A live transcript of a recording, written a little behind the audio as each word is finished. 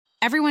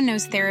Everyone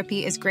knows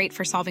therapy is great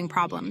for solving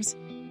problems,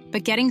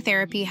 but getting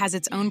therapy has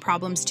its own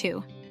problems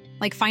too,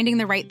 like finding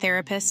the right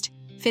therapist,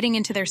 fitting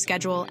into their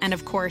schedule, and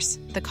of course,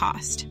 the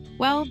cost.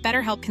 Well,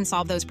 BetterHelp can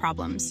solve those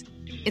problems.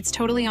 It's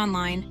totally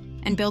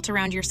online and built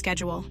around your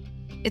schedule.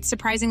 It's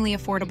surprisingly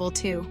affordable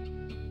too.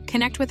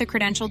 Connect with a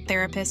credentialed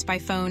therapist by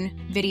phone,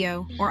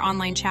 video, or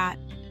online chat,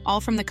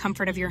 all from the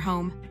comfort of your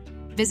home.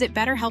 Visit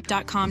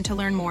BetterHelp.com to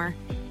learn more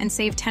and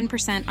save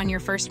 10% on your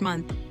first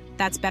month.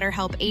 That's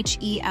BetterHelp,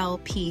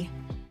 H-E-L-P.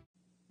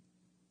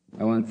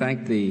 I want to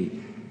thank the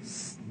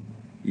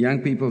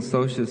Young People's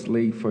Socialist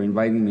League for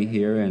inviting me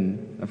here,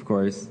 and of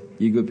course,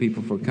 you good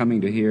people for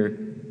coming to hear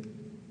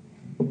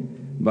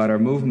about our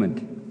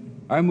movement.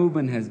 Our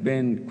movement has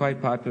been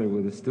quite popular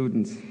with the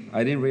students.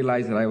 I didn't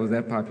realize that I was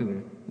that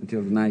popular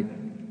until tonight.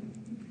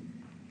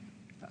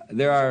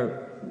 There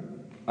are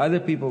other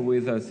people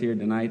with us here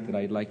tonight that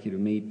I'd like you to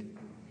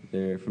meet.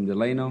 They're from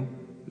Delano.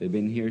 They've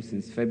been here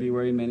since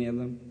February, many of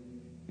them,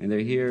 and they're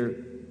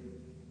here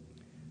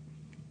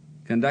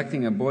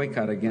conducting a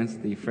boycott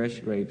against the fresh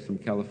grapes from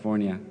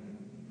California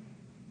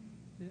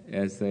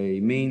as a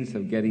means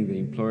of getting the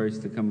employers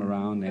to come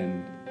around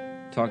and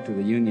talk to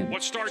the union.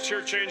 What starts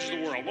here changes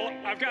the world. Well,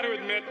 I've got to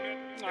admit,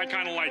 I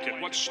kind of like it.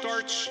 What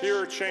starts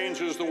here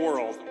changes the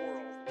world.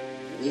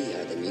 We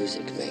are the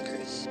music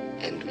makers,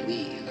 and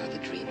we are the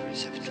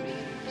dreamers of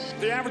dreams.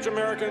 The average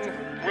American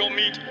will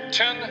meet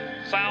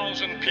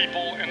 10,000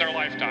 people in their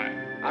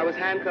lifetime. I was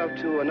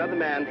handcuffed to another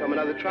man from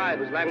another tribe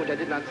whose language I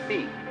did not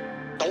speak.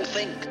 Don't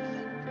think.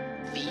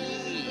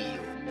 Feel.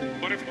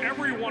 But if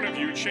every one of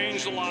you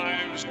changed the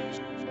lives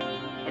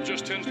of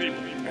just 10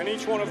 people, and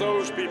each one of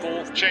those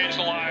people changed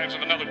the lives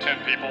of another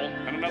 10 people,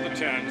 and another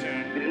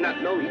 10. We did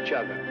not know each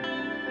other.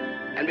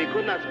 And we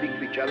could not speak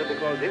to each other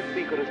because if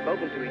we could have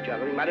spoken to each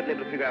other, we might have been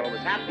able to figure out what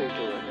was happening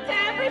to us. To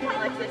every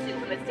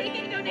politician who is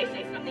taking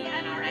donations from the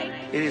NRA.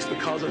 It is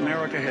because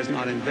America has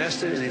not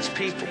invested in its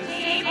people.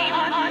 Shame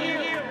on you.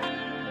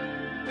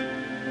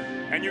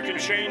 And you can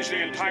change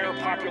the entire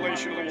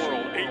population of the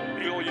world, 8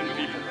 billion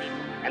people.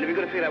 And if we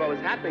could have figured out what was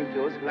happening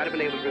to us, we might have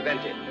been able to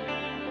prevent it.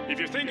 If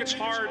you think it's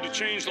hard to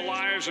change the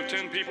lives of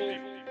 10 people,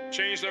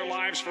 change their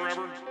lives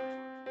forever,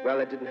 well,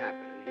 that didn't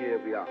happen. Here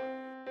we are.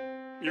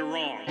 You're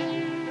wrong.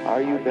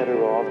 Are you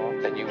better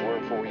off than you were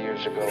 4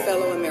 years ago?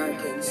 Fellow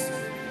Americans,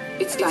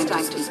 it's time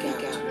to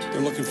speak out. They're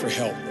looking for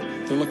help.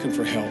 They're looking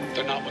for help.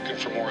 They're not looking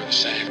for more of the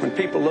same. When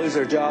people lose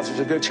their jobs, there's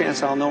a good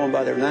chance I'll know them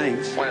by their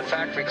names. When a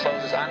factory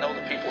closes, I know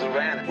the people who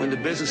ran it. When the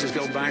businesses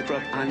go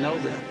bankrupt, I know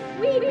them.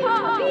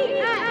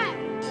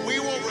 We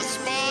will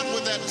respond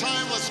with that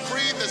timeless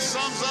creed that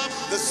sums up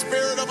the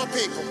spirit of a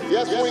people.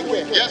 Yes, we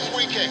can. Yes,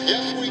 we can.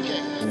 Yes, we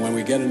can. And when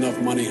we get enough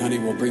money, honey,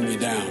 we'll bring you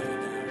down.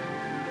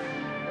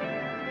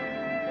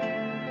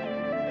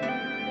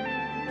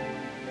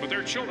 But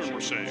their children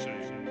were saved,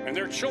 and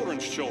their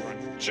children's children.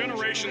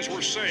 Generations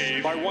were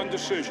saved by one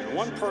decision,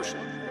 one person.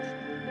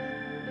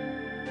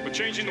 But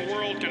changing the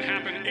world can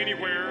happen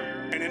anywhere,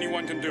 and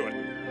anyone can do it.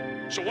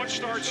 So what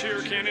starts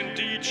here can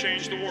indeed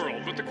change the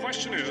world. But the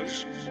question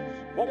is,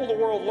 what will the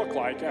world look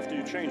like after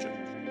you change it?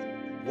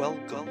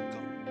 Welcome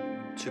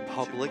to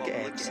Public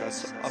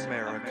Access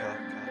America.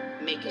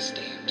 Make a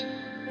stand.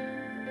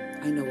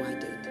 I know I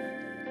did.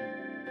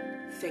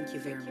 Thank you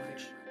very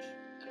much.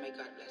 And may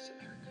God bless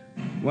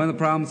America. One of the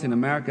problems in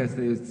America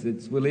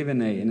is we live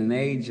in an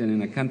age and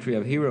in a country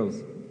of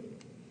heroes.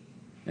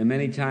 And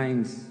many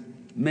times,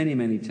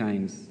 many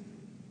times,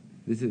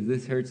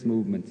 this hurts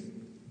movements.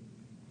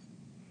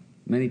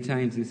 Many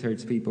times this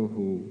hurts people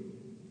who,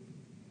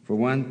 for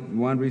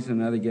one reason or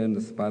another, get in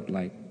the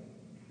spotlight.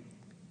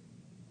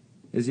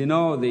 As you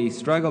know, the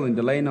struggle in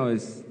Delano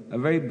is a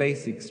very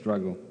basic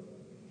struggle.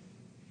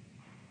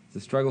 It's a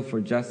struggle for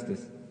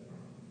justice.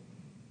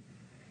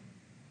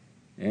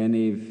 And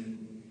if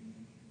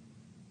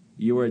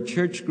you were a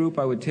church group,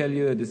 I would tell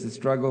you that it's a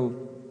struggle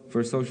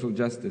for social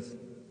justice.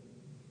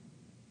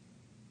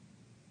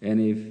 And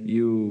if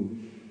you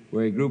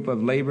were a group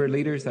of labor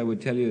leaders, I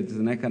would tell you it's a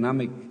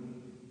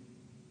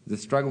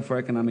struggle for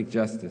economic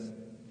justice.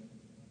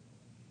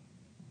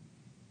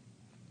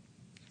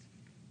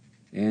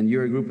 And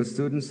you're a group of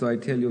students, so I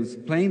tell you it's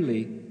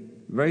plainly,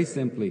 very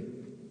simply,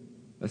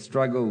 a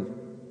struggle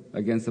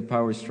against the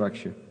power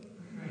structure.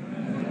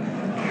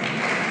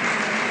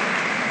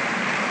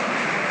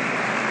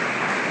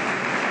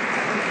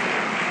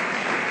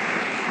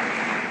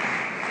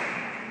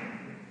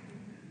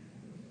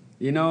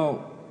 You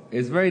know,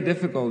 it's very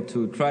difficult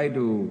to try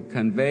to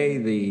convey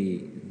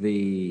the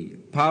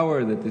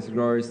power that these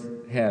growers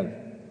have,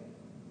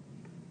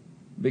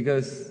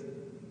 because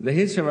the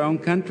history of our own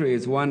country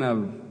is one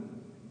of,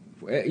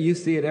 you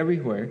see it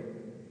everywhere.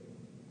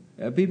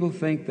 People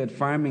think that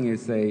farming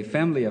is a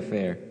family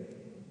affair.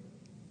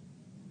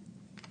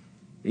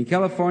 In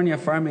California,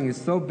 farming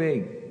is so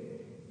big,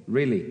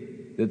 really,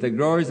 that the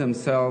growers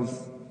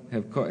themselves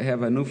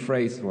have a new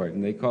phrase for it,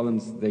 and they call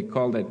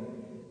it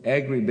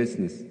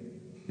agribusiness.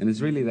 And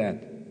it's really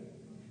that.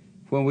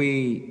 When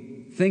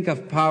we think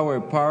of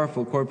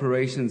powerful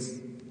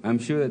corporations, I'm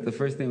sure that the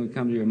first thing that would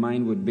come to your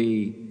mind would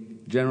be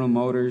General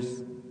Motors,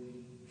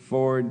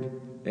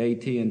 Ford,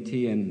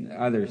 AT&T, and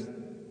others.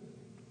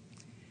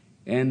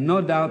 And no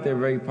doubt they're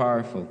very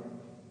powerful.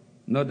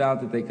 No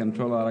doubt that they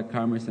control a lot of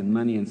commerce and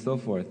money and so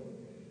forth.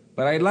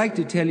 But I'd like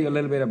to tell you a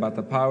little bit about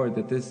the power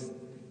that these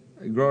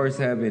growers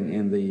have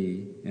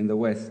in the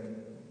West,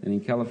 and in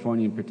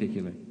California in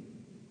particular.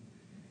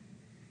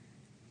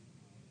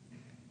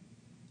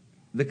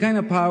 The kind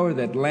of power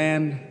that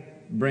land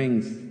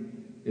brings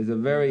is a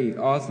very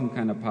awesome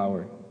kind of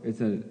power. It's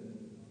an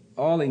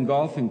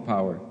all-engulfing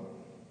power.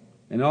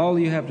 And all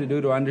you have to do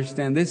to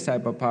understand this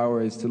type of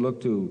power is to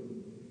look to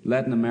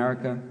Latin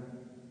America,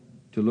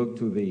 to look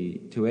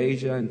to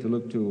Asia, and to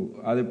look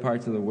to other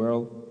parts of the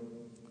world,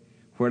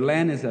 where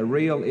land is a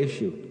real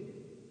issue,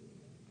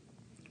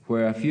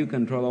 where a few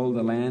control all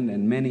the land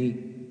and many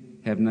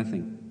have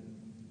nothing.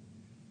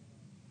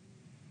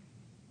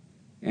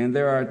 And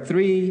there are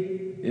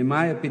three, in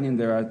my opinion,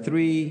 there are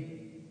three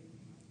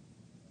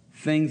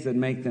things that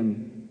make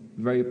them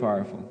very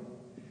powerful.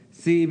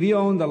 See, if you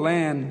own the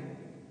land,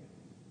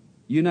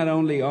 you not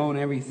only own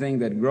everything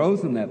that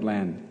grows in that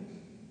land,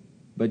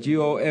 but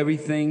you own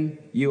everything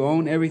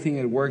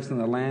that works in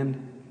the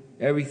land,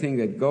 everything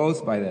that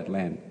goes by that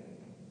land.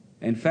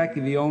 In fact,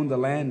 if you own the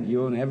land,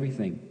 you own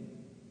everything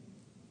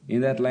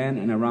in that land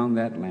and around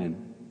that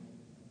land.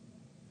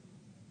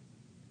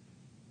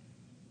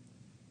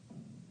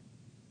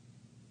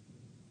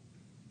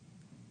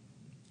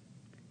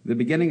 The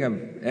beginning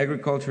of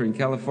agriculture in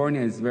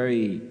California is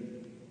very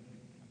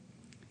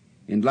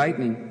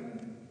enlightening,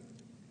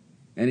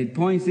 and it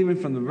points even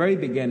from the very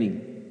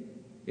beginning,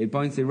 it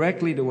points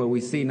directly to what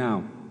we see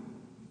now.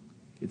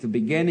 It's a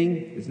beginning,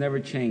 it's never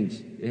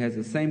changed. It has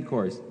the same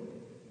course.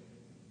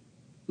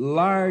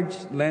 Large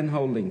land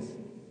holdings,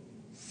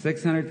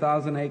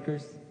 600,000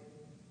 acres,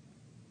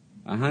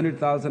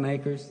 100,000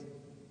 acres,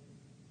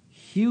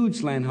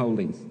 huge land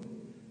holdings.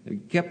 They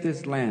kept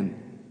this land.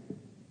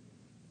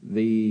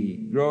 The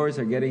growers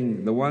are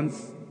getting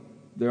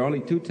there are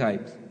only two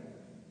types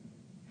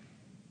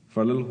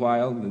for a little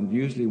while, and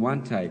usually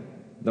one type.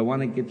 The one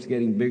that keeps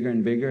getting bigger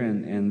and bigger,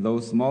 and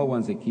those small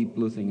ones that keep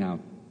losing out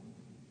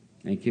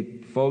and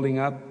keep folding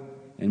up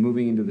and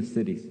moving into the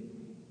cities.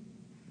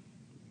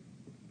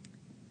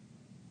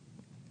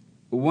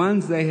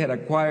 Once they had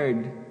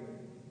acquired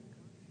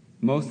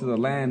most of the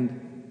land,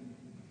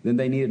 then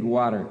they needed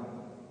water.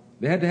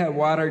 They had to have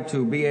water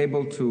to be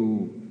able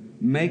to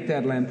make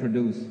that land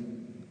produce,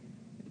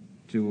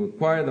 to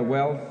acquire the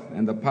wealth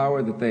and the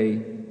power that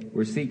they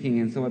were seeking.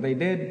 And so what they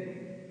did,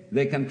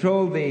 they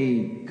controlled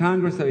the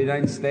Congress of the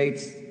United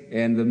States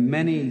and the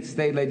many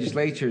state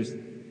legislatures,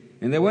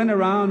 and they went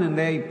around and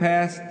they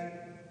passed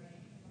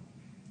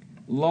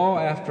law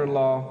after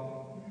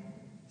law,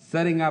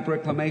 setting up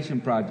reclamation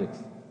projects,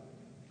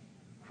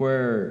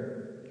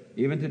 where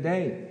even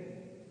today,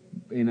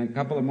 in a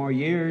couple of more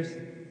years,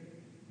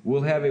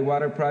 we'll have a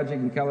water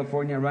project in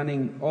California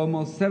running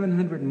almost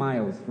 700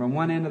 miles from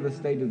one end of the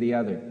state to the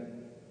other,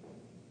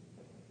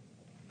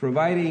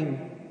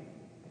 providing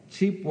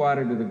cheap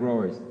water to the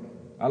growers.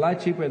 A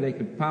lot cheaper they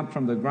could pump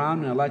from the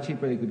ground, and a lot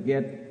cheaper they could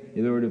get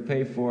if they were to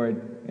pay for it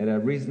at a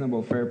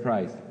reasonable, fair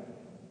price.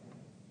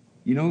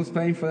 You know who's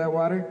paying for that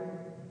water?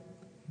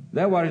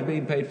 That water is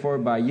being paid for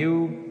by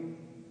you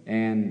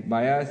and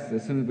by us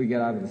as soon as we get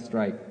out of the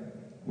strike.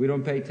 We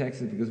don't pay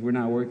taxes because we're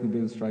not working, we've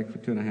been on strike for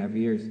 2.5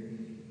 years.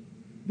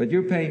 But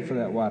you're paying for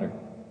that water.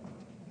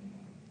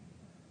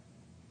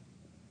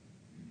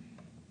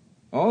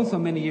 Also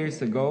many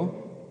years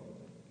ago,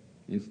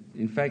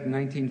 in fact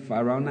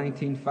around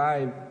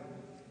 1905,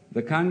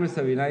 the Congress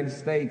of the United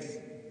States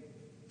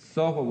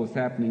saw what was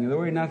happening, and there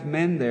were enough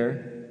men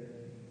there,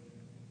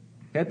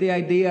 had the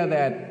idea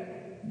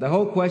that the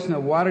whole question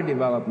of water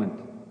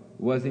development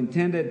was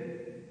intended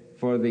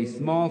for the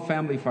small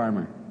family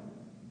farmer.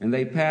 And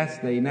they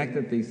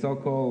enacted the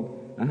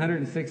so-called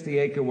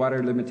 160-acre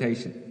water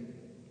limitation.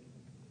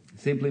 It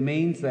simply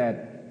means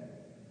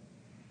that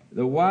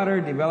the water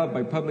developed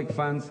by public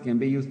funds can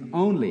be used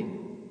only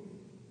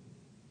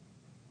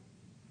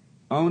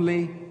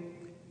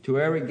to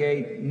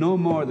irrigate no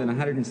more than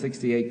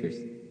 160 acres.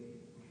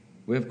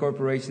 We have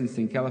corporations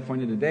in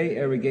California today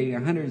irrigating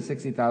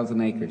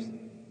 160,000 acres.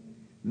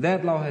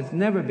 That law has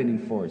never been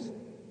enforced.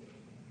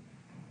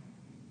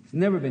 It's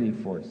never been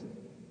enforced.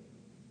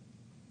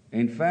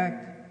 In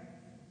fact,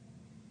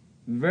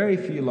 very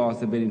few laws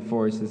have been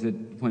enforced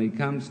when it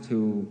comes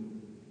to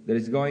that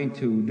it's going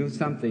to do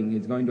something,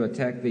 it's going to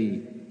attack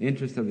the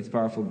interests of these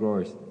powerful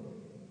growers.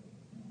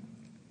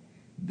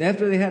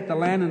 After they had the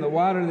land and the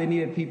water, they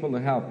needed people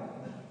to help.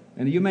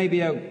 And you may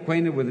be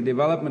acquainted with the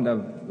development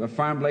of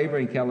farm labor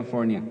in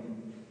California.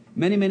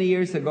 Many, many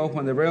years ago,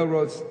 when the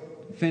railroads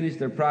finished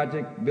their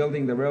project,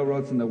 building the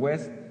railroads in the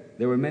West,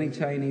 there were many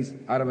Chinese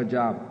out of a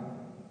job.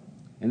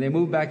 And they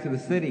moved back to the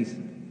cities.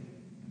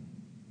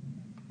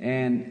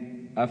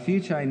 And a few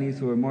Chinese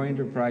who were more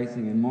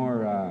enterprising and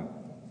more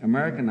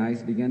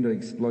Americanized began to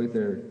exploit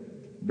their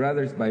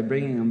brothers by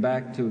bringing them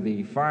back to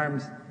the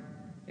farms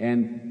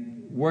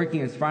and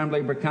working as farm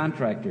labor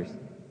contractors.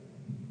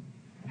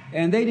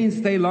 And they didn't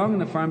stay long on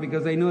the farm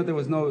because they knew that there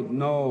was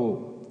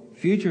no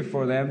future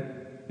for them,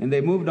 and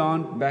they moved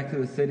on back to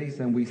the cities,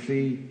 and we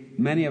see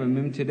many of them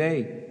even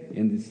today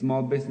in the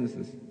small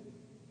businesses.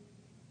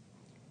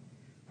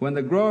 When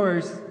the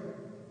growers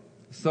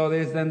saw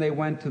this, then they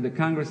went to the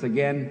Congress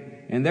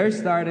again, and there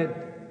started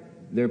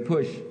their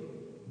push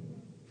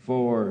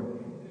for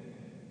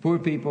poor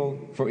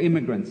people, for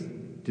immigrants,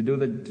 to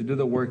do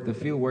the work, the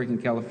field work in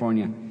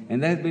California.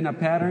 And that has been a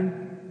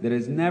pattern that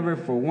has never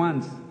for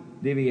once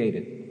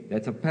deviated.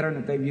 That's a pattern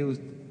that they've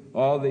used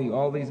all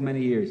these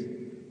many years.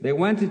 They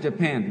went to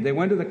Japan. They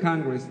went to the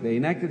Congress. They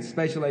enacted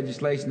special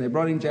legislation. They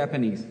brought in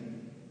Japanese.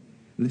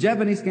 The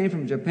Japanese came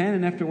from Japan,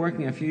 and after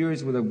working a few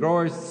years with the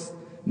growers,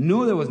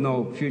 knew there was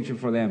no future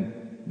for them.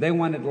 They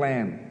wanted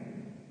land.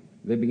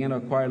 They began to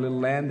acquire a little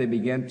land. They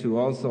began to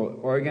also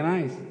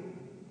organize.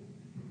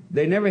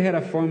 They never had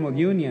a formal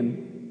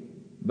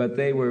union, but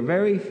they were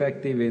very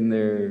effective in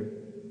their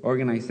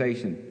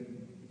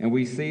organization. And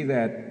we see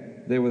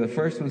that they were the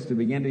first ones to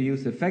begin to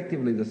use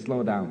effectively the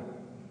slowdown.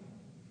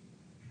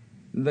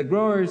 The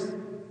growers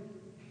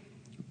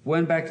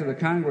went back to the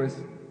Congress,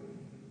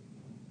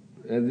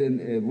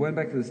 went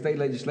back to the state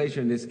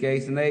legislature in this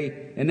case, and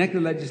they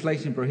enacted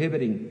legislation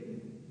prohibiting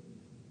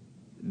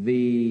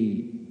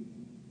the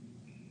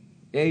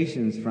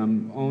Asians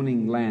from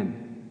owning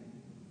land.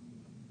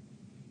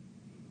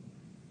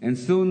 And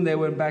soon they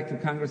went back to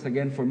Congress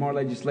again for more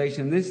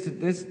legislation.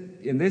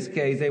 In this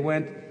case, they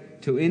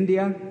went to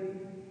India,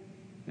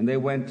 and they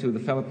went to the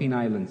Philippine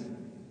Islands,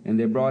 and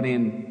they brought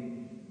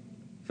in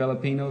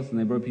Filipinos, and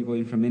they brought people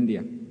in from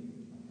India.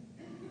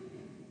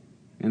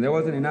 And there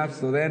wasn't enough,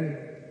 so then,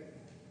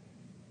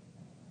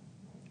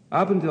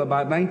 up until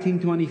about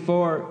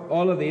 1924,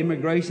 all of the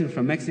immigration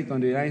from Mexico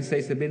into the United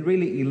States had been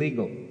really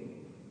illegal.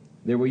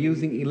 They were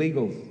using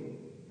illegals.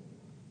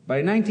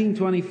 By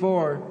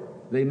 1924,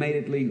 they made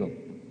it legal.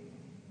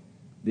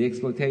 The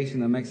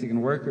exploitation of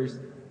Mexican workers.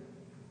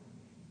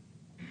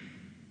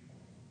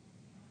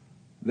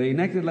 They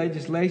enacted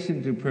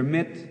legislation to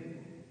permit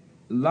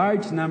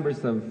large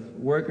numbers of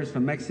workers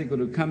from Mexico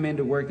to come in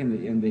to work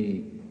in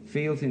the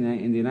fields in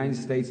the United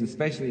States,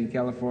 especially in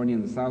California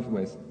and the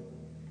Southwest.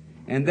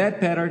 And that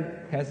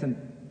pattern hasn't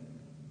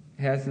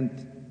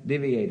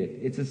deviated.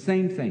 It's the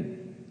same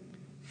thing.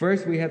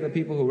 First, we had the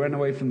people who ran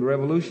away from the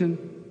revolution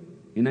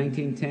in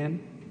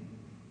 1910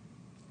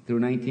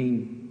 through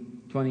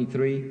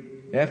 1923.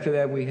 After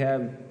that, we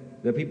have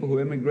the people who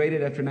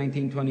immigrated after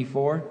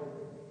 1924.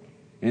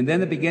 And then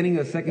the beginning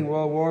of the Second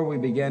World War,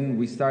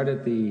 we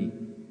started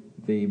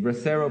the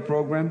Bracero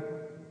program.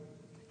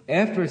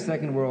 After the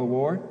Second World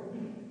War,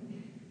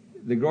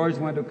 the growers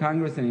went to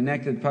Congress and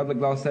enacted Public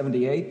Law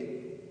 78.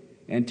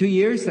 And 2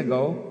 years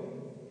ago,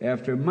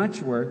 after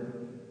much work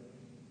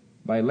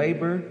by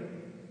labor,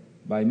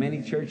 by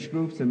many church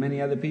groups and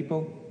many other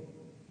people,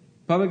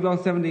 Public Law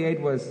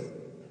 78 was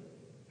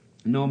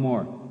no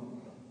more.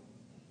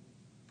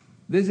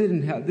 This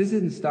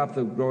didn't stop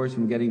the growers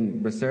from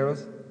getting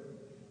braceros.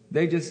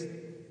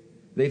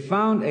 They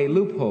found a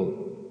loophole.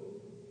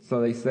 So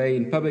they say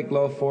in Public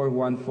Law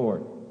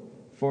 414,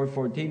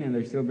 414, and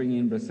they're still bringing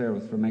in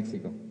braceros from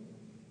Mexico.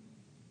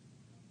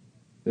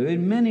 There have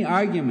been many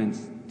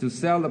arguments to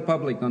sell the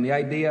public on the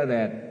idea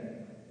that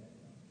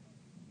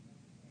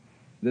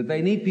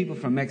they need people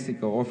from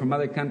Mexico or from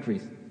other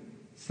countries.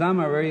 Some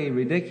are very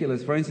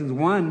ridiculous. For instance,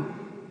 one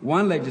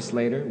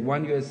legislator,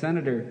 one U.S.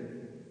 senator,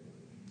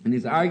 in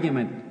his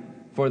argument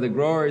for the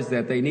growers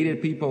that they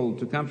needed people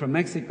to come from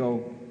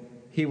Mexico,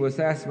 he was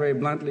asked very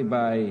bluntly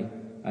by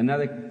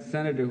another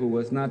senator who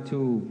was not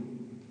too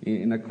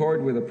in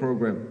accord with the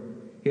program.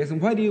 He asked him,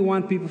 "Why do you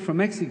want people from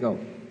Mexico?"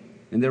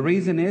 And the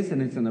reason is,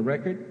 and it's on the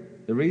record,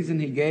 the reason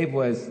he gave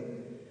was,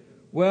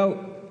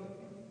 well,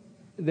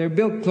 they're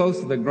built close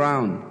to the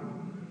ground,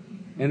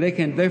 and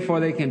therefore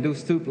they can do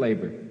stoop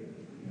labor.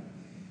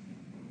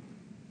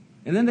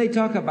 And then they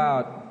talk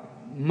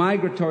about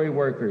migratory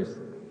workers,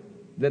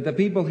 that the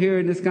people here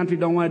in this country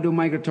don't want to do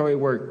migratory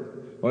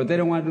work, or they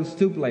don't want to do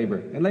stoop labor.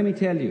 And let me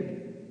tell you,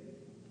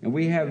 and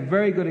we have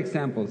very good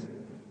examples,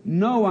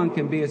 no one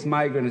can be as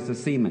migrant as a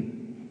seaman.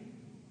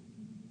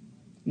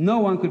 No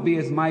one could be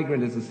as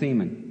migrant as a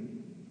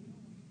seaman.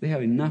 They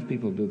have enough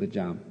people to do the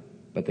job,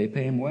 but they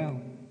pay them well.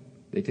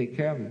 They take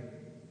care of them.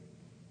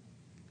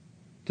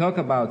 Talk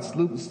about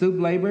stoop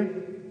labor.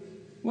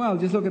 Well,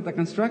 just look at the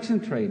construction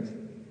trades.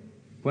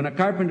 When a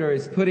carpenter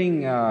is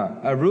putting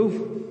a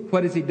roof,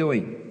 what is he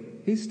doing?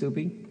 He's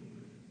stooping,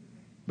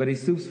 but he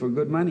stoops for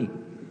good money,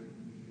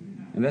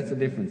 and that's the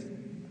difference.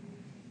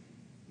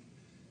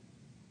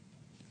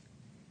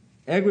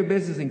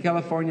 Agribusiness in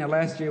California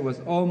last year was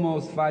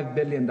almost $5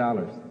 billion.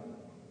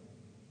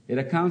 It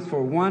accounts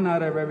for 1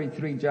 out of every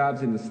 3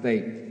 jobs in the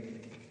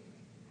state.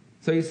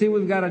 So you see,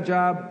 we've got a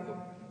job.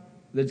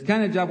 The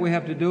kind of job we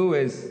have to do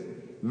is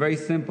very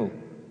simple,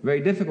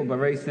 very difficult, but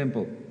very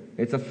simple.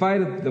 It's a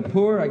fight of the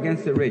poor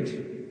against the rich.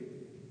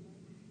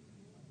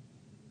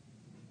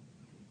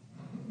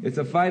 It's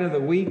a fight of the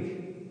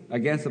weak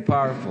against the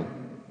powerful.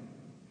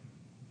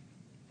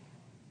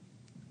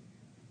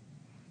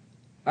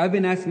 I've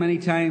been asked many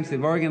times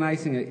if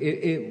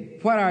organizing,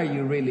 what are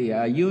you really,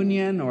 a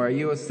union or are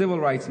you a civil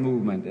rights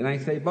movement? And I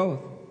say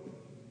both.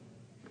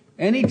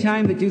 Any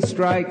time that you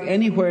strike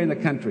anywhere in the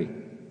country,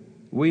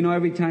 we know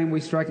every time we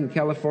strike in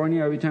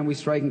California, every time we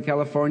strike in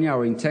California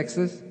or in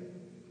Texas,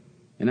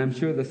 and I'm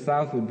sure the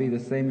South would be the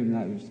same, if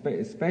not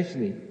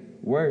especially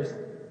worse.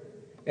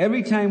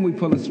 Every time we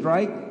pull a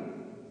strike,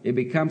 it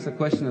becomes a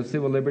question of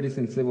civil liberties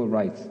and civil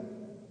rights.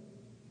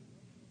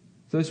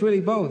 So it's really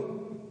both.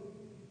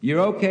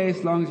 You're okay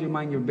as long as you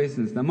mind your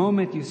business. The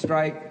moment you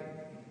strike,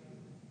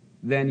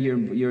 then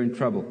you're in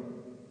trouble.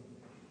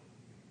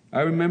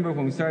 I remember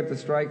when we started the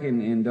strike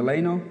in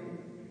Delano,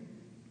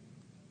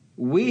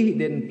 we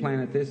didn't plan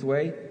it this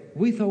way.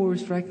 We thought we were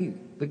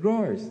striking the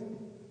growers,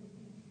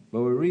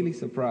 but we're really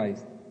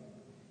surprised.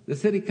 The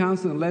city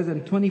council in less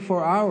than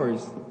 24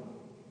 hours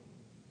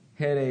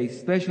had a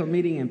special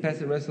meeting and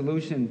passed a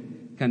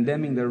resolution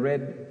condemning the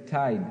red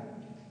tide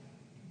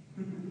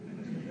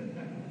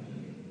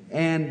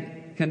and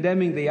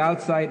condemning the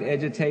outside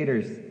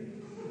agitators,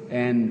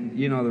 and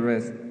you know the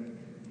rest.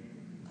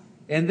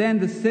 And then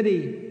the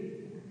city,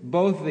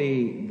 both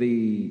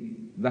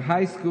the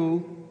high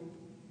school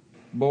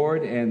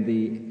board and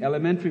the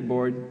elementary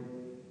board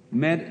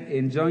met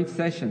in joint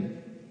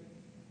session,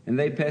 and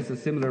they passed a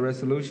similar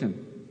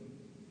resolution.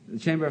 The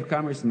Chamber of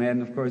Commerce met,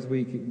 and of course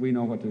we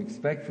know what to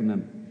expect from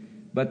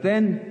them. But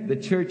then the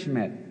church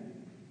met.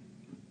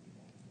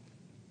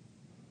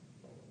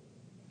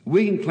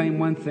 We can claim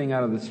one thing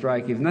out of the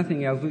strike. If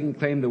nothing else, we can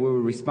claim that we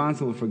were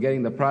responsible for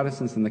getting the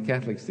Protestants and the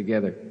Catholics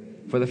together.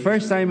 For the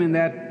first time in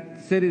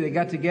that city, they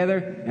got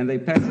together and they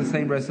passed the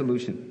same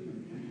resolution.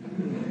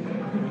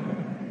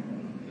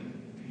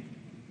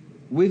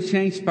 We've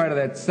changed part of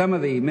that. Some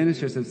of the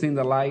ministers have seen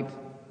the light,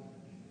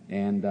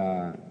 and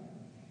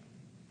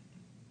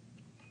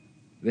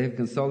they have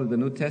consulted the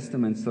New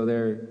Testament, so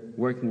they're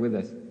working with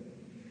us.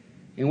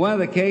 In one of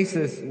the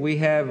cases, we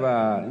have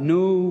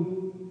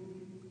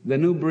the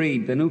new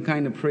breed, the new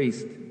kind of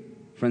priest,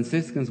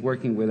 Franciscans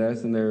working with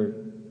us, and they're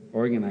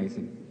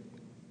organizing.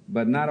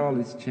 But not all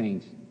is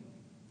changed.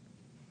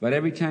 But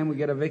every time we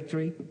get a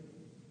victory,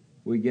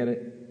 we get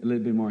a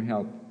little bit more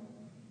help.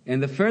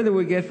 And the further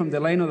we get from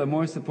Delano, the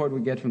more support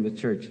we get from the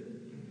church.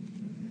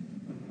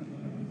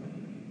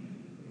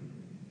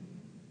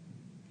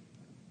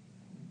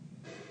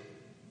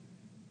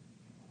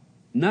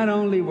 Not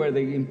only were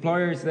the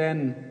employers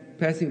then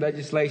passing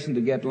legislation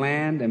to get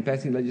land and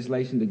passing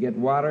legislation to get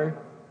water,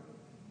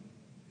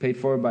 paid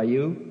for by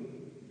you,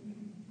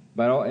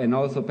 and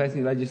also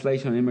passing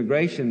legislation on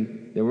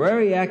immigration, they were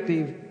very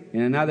active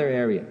in another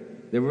area.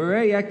 They were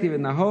very active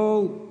in the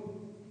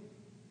whole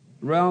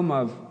realm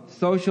of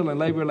social and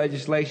labor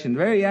legislation,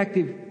 very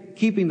active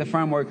keeping the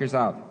farm workers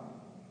out.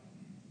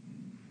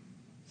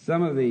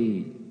 Some of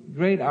the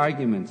great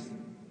arguments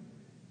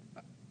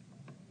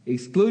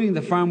excluding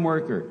the farm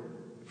worker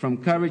from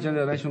coverage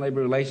under the National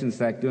Labor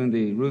Relations Act during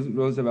the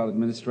Roosevelt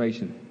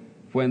administration,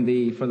 when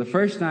for the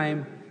first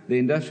time the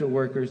industrial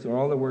workers, or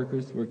all the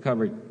workers, were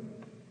covered.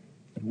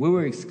 We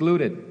were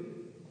excluded.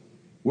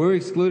 We were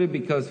excluded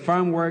because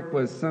farm work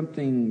was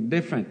something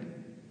different.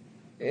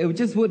 It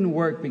just wouldn't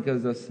work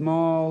because a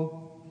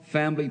small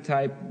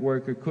family-type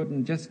worker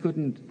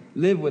couldn't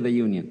live with a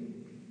union.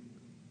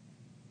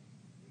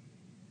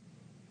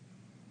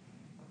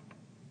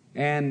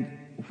 And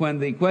when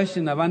the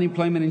question of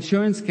unemployment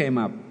insurance came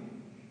up,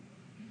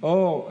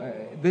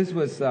 this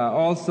was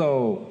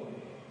also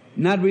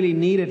not really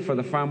needed for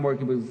the farm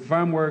worker, because the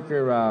farm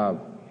worker,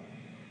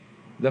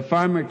 the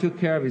farmer took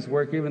care of his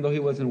worker. Even though he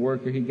wasn't a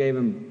worker, he gave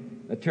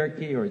him a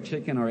turkey or a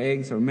chicken or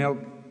eggs or milk.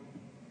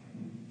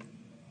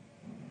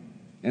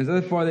 And so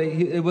therefore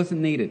it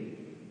wasn't needed.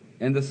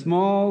 And the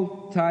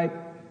small type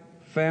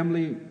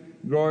family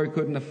grower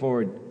couldn't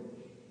afford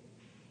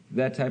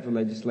that type of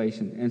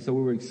legislation, and so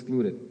we were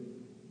excluded.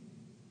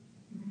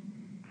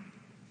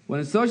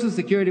 When Social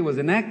Security was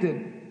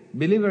enacted,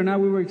 believe it or not,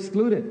 we were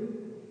excluded.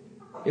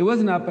 It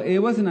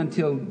wasn't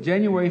until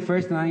January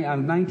 1st,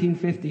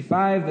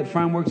 1955 that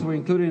farm workers were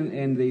included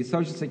in the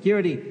Social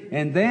Security,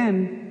 and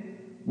then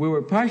we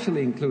were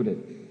partially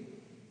included.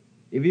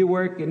 If you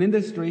work in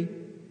industry,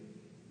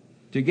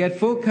 to get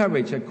full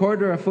coverage, a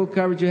quarter of full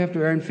coverage, you have to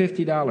earn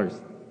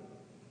 $50.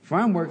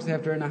 Farm workers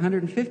have to earn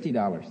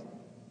 $150.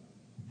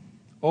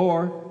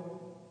 Or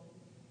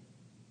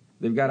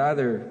they've got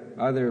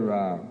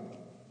other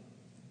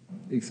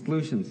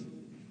exclusions.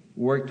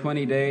 Work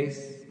 20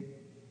 days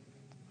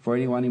for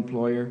any one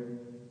employer,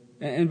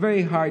 and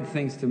very hard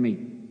things to meet.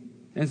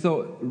 And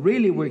so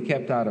really we're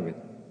kept out of it.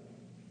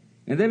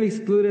 And they've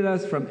excluded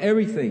us from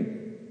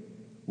everything.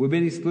 We've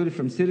been excluded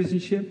from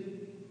citizenship.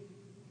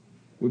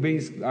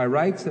 Our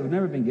rights have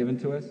never been given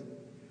to us.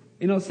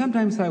 You know,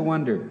 sometimes I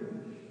wonder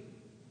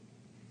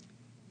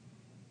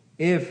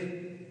if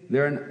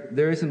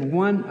there isn't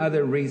one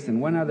other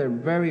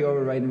very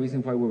overriding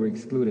reason why we were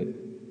excluded.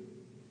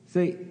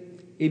 See,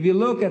 if you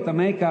look at the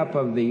makeup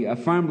of the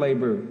farm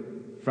labor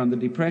from the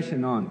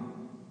Depression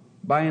on,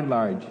 by and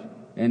large,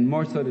 and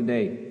more so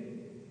today,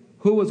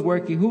 who was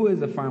working? Who is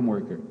a farm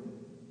worker?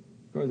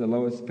 Of course, the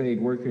lowest paid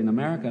worker in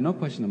America, no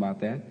question about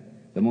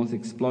that. The most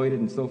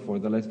exploited and so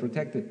forth, the less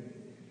protected.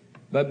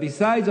 But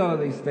besides all of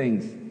these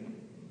things,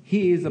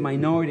 he is a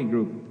minority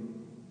group,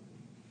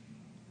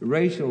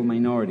 racial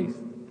minorities,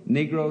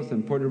 Negroes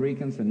and Puerto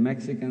Ricans and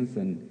Mexicans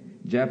and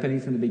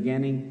Japanese in the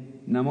beginning,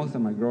 now most of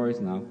them are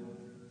growers now,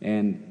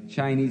 and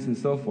Chinese and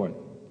so forth.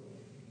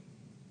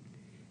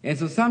 And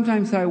so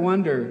sometimes I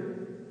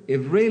wonder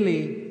if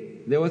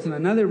really there wasn't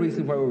another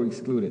reason why we were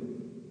excluded.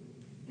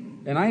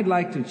 And I'd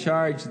like to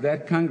charge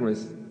that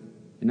Congress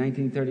in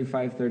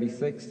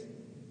 1935-36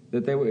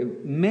 that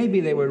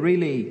maybe the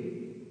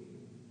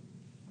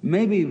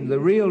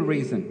real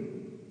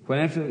reason, when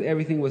after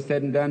everything was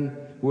said and done,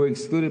 we were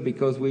excluded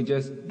because we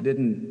just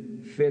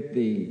didn't fit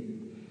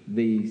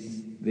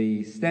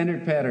the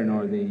standard pattern,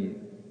 or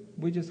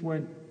we just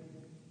weren't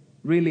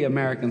really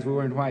Americans, we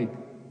weren't white.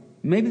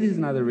 Maybe there's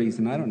another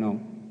reason, I don't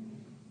know.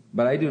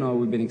 But I do know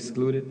we've been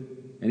excluded,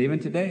 and even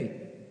today.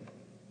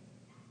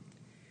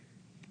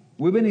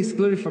 We've been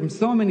excluded from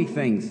so many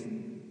things.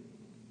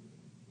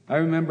 I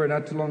remember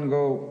not too long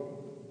ago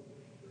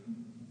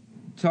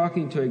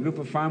talking to a group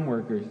of farm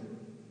workers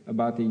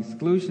about the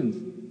exclusions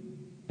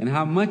and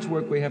how much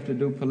work we have to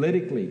do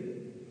politically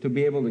to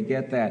be able to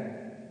get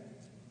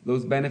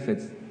those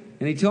benefits.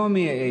 And he told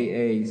me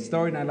a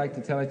story, and I'd like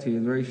to tell it to you.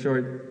 It's very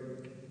short.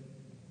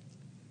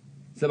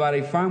 It's about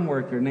a farm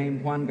worker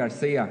named Juan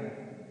Garcia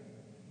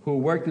who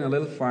worked in a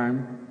little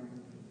farm,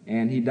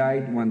 and he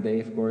died one day,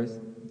 of course.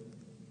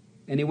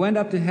 And he went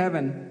up to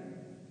heaven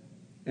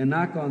and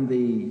knocked on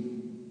the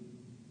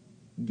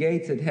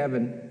gates at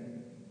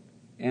heaven,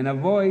 and a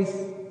voice,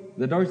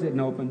 the doors didn't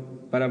open,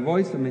 but a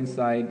voice from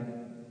inside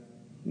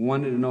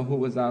wanted to know who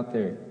was out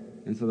there.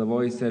 And so the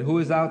voice said, "Who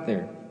is out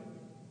there?"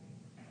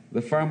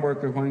 The farm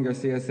worker, Juan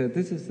Garcia, said,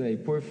 "This is a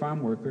poor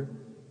farm worker,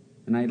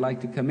 and I'd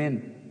like to come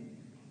in."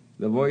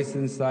 The voice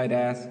inside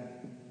asked,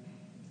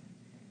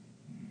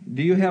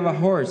 "Do you have a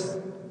horse?"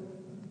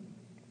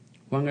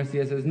 Juan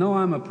Garcia says, "No,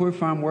 I'm a poor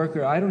farm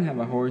worker. I don't have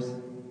a horse.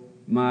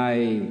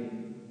 My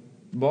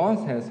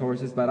boss has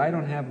horses, but I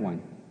don't have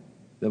one."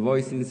 The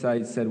voice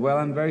inside said, "Well,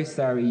 I'm very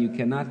sorry. You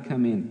cannot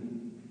come in."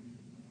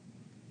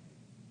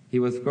 He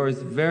was, of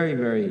course, very,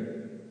 very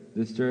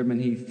disturbed, and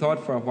he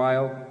thought for a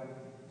while,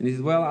 and he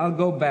said, "Well, I'll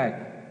go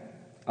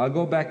back. I'll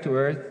go back to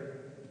Earth,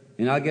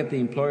 and I'll get the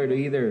employer to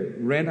either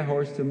rent a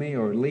horse to me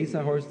or lease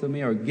a horse to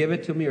me or give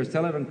it to me or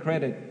sell it on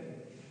credit,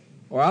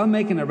 or I'll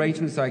make an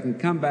arrangement so I can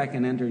come back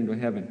and enter into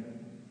heaven."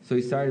 So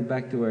he started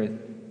back to Earth.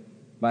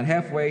 About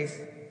halfway,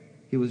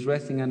 he was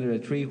resting under a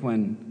tree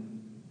when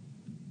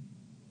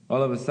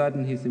all of a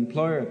sudden his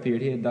employer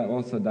appeared. He had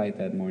also died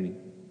that morning.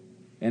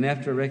 And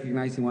after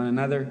recognizing one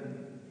another,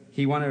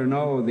 he wanted to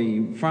know,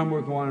 the farm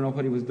worker wanted to know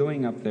what he was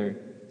doing up there.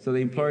 So the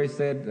employer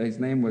said, his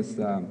name was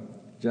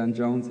John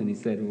Jones, and he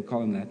said, we'll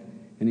call him that.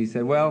 And he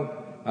said, "Well,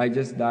 I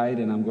just died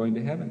and I'm going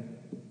to heaven."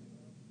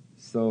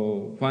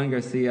 So Juan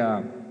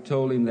Garcia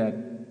told him that,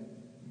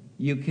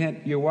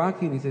 "You're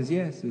walking?" He says,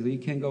 "Yes." He said, "You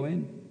can't go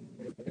in."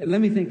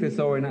 Let me think this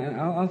over, and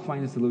I'll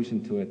find a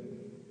solution to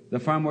it. The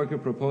farm worker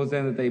proposed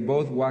then that they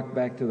both walk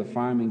back to the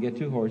farm and get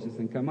 2 horses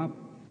and come up.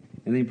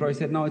 And the employer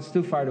said, "No, it's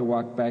too far to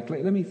walk back.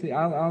 Let me see,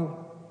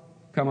 I'll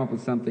come up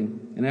with something."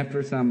 And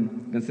after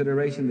some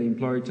consideration, the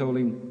employer told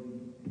him,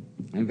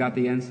 "I've got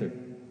the answer."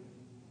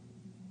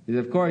 He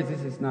said, "Of course,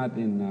 this is not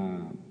in,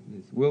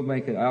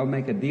 I'll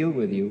make a deal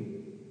with you."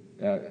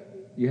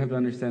 You have to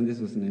understand this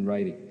wasn't in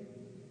writing.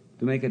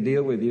 To make a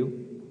deal with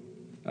you,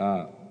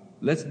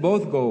 let's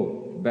both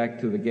go back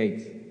to the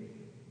gates.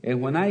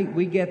 And when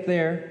we get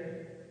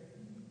there,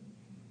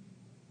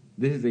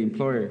 this is the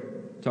employer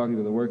talking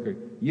to the worker,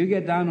 "You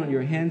get down on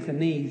your hands and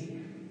knees,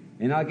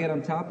 and I'll get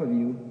on top of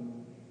you,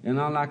 and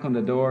I'll knock on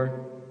the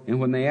door. And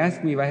when they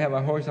ask me if I have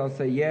a horse, I'll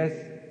say, 'Yes,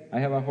 I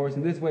have a horse.'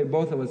 And this way,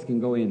 both of us can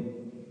go in."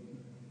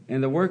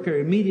 And the worker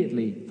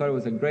immediately thought it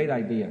was a great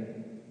idea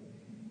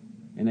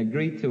and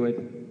agreed to it.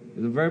 It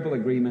was a verbal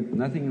agreement,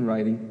 nothing in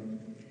writing.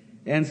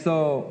 And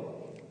so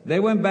they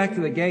went back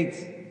to the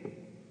gates.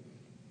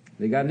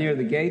 They got near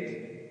the gate,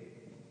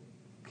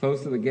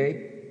 close to the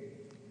gate,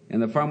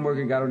 and the farm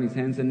worker got on his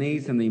hands and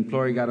knees, and the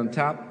employer got on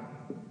top,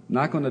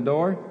 knocked on the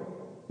door.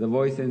 The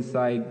voice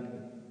inside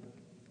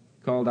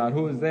called out,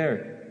 "Who is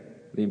there?"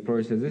 The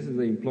employer says, "This is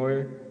the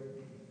employer,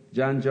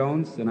 John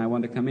Jones, and I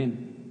want to come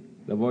in."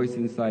 The voice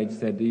inside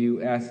said, "Do you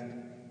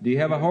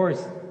have a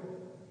horse?"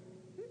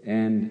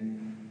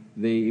 And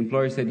the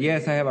employer said,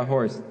 "Yes, I have a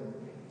horse."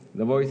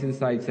 The voice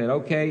inside said,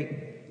 "Okay,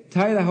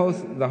 tie the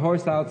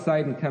horse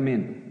outside and come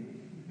in."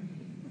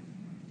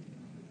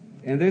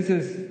 And this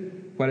is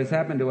what has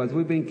happened to us.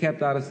 We've been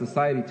kept out of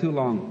society too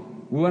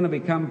long. We want to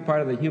become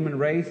part of the human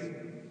race,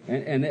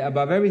 and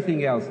above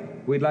everything else,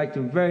 we'd like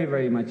to very,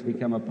 very much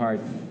become a part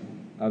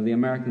of the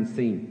American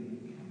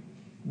scene.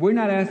 We're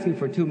not asking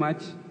for too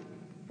much.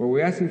 What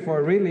we're asking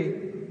for really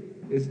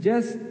is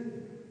just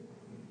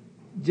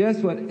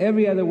what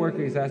every other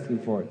worker is asking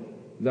for,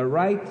 the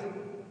right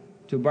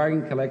to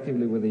bargain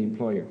collectively with the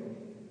employer.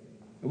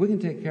 If we can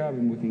take care of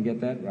them, we can get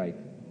that right.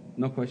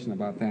 No question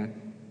about that.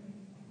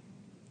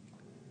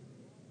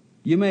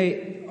 You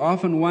may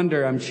often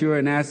wonder, I'm sure,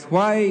 and ask,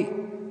 why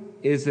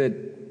is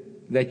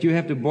it that you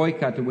have to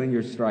boycott to win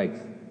your strikes?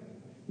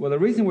 Well, the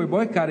reason we're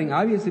boycotting,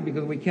 obviously,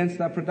 because we can't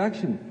stop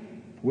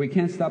production. We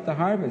can't stop the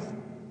harvest.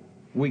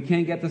 We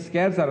can't get the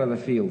scabs out of the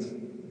fields.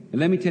 And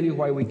let me tell you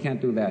why we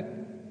can't do that.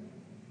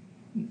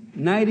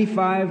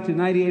 95 to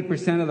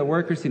 98% of the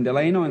workers in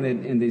Delano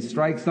in the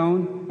strike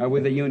zone are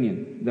with the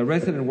union. The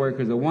resident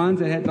workers, the ones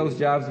that had those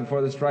jobs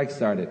before the strike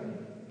started.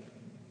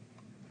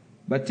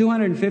 But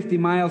 250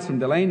 miles from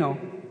Delano,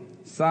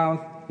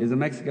 south, is the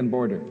Mexican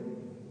border.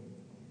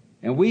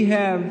 And we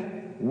have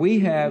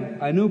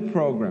a new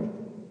program.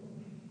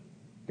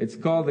 It's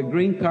called the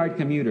Green Card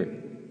Commuter.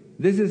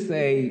 This is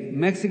a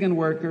Mexican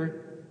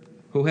worker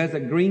who has a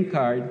green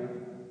card,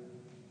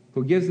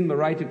 who gives him the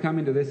right to come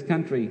into this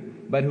country,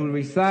 but who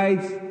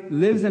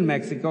lives in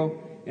Mexico,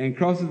 and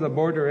crosses the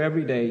border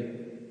every day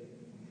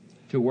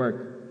to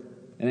work,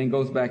 and then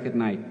goes back at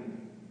night.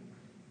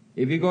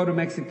 If you go to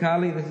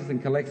Mexicali, this is in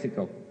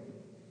Calexico,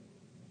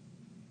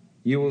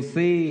 you will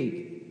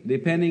see,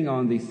 depending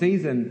on the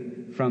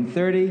season, from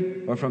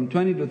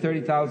 20 to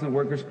 30,000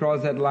 workers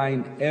cross that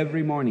line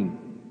every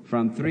morning,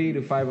 from 3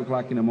 to 5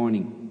 o'clock in the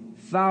morning.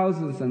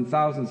 Thousands and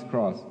thousands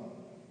cross.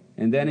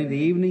 And then in the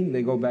evening,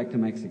 they go back to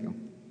Mexico.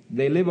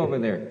 They live over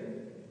there.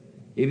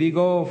 If you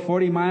go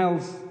 40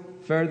 miles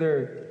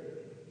further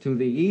to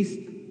the east,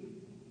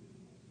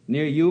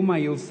 near Yuma,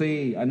 you'll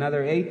see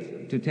another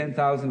 8 to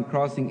 10,000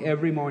 crossing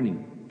every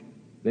morning.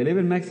 They live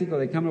in Mexico,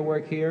 they come to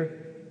work here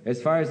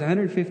as far as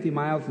 150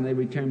 miles, and they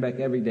return back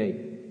every day.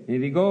 And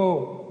if you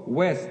go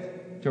west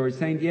towards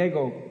San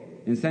Diego,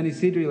 in San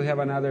Isidro, you'll have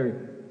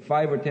another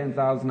 5 or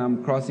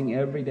 10,000 crossing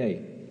every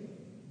day,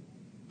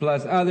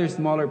 plus other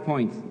smaller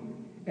points.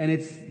 And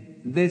it's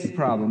this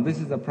problem. This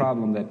is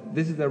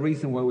the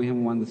reason why we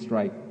haven't won the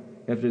strike.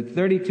 After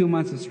 32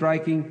 months of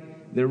striking,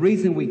 the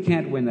reason we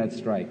can't win that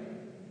strike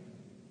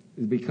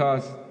is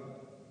because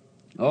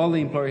all the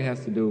employer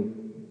has to do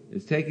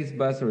is take his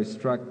bus or his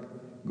truck,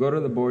 go to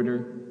the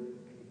border,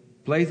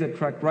 place a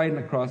truck right in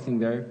the crossing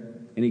there,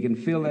 and he can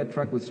fill that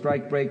truck with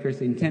strike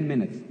breakers in 10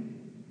 minutes,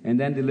 and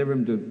then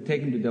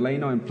take him to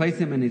Delano and place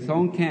him in his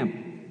own camp,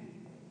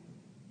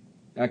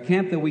 a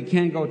camp that we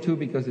can't go to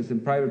because it's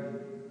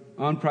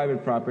on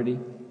private property.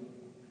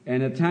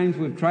 And at times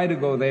we've tried to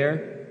go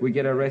there, we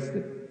get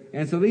arrested.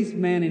 And so these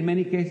men, in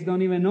many cases,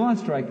 don't even know a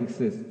strike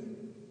exists,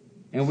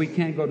 and we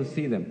can't go to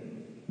see them.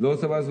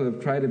 Those of us who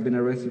have tried have been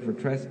arrested for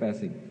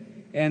trespassing.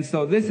 And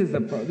so this is the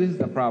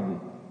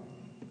problem.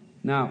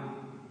 Now,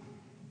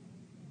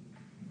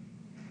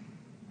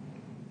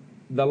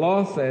 the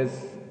law says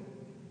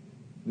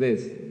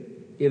this: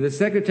 if the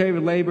Secretary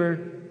of Labor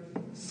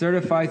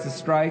certifies a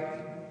strike,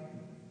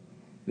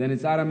 then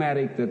it's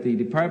automatic that the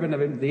Department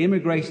of the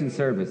Immigration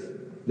Service,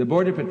 the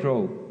Border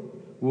Patrol,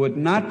 would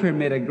not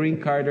permit a green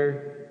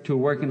carder to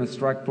work in a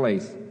struck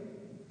place.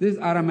 This is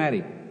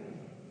automatic.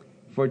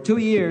 For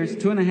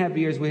 2.5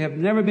 years, we have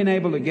never been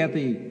able to get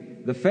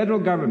the federal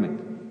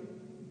government,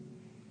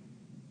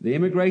 the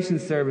Immigration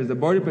Service, the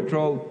Border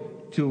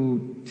Patrol,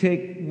 to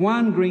take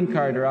one green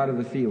carder out of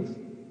the fields,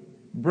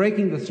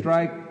 breaking the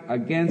strike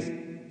against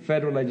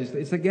federal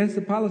legislation. It's against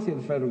the policy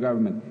of the federal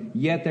government,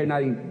 yet they're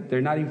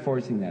not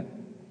enforcing that.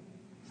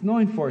 There's no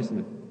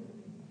enforcement.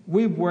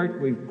 We've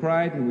worked, we've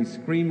cried, and we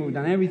screamed, we've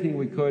done everything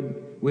we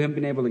could. We haven't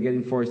been able to get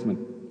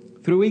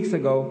enforcement. 3 weeks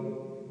ago,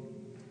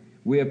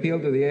 we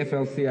appealed to the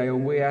AFL-CIO,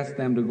 and we asked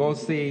them to go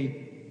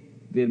see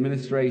the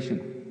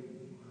administration,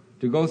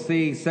 to go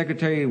see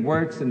Secretary of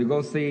Works, and to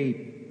go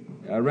see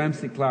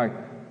Ramsey Clark.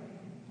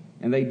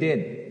 And they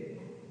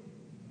did.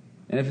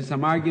 And after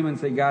some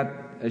arguments, they got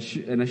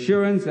an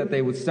assurance that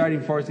they would start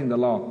enforcing the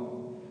law.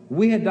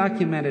 We had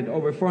documented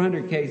over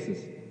 400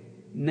 cases,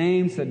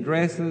 names,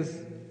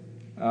 addresses,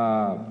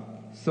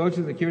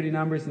 social security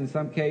numbers in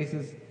some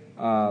cases,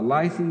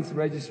 license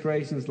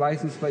registrations,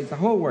 license plates, the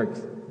whole works,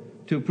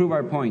 to prove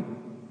our point.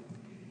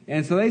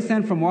 And so they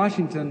sent from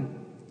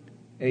Washington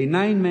a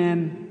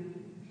 9-man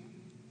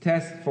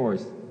task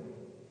force,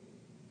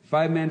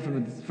 5 men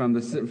from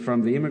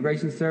the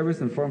Immigration Service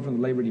and 4 from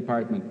the Labor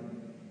Department.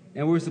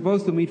 And we were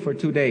supposed to meet for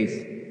 2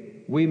 days.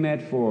 We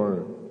met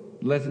for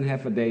less than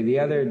half a day. The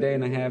other day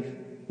and a half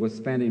was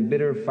spent in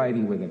bitter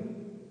fighting with them.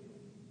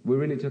 We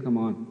really took them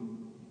on.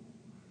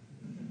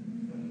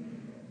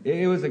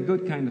 It was a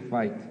good kind of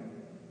fight.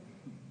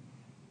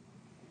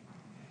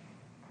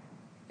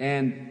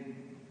 And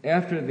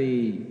after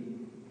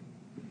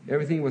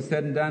everything was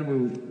said and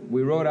done,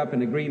 we wrote up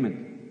an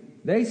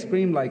agreement. They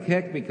screamed like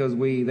heck because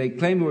they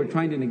claimed we were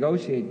trying to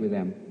negotiate with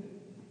them.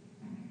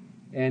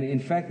 And in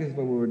fact, this is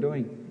what we were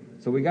doing.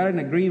 So we got an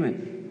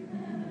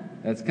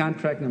agreement. That's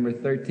contract number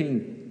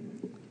 13.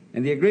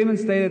 And the agreement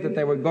stated that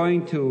they were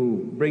going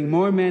to bring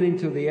more men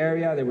into the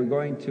area. They were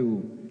going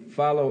to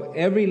follow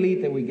every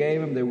lead that we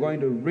gave them. They were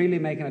going to really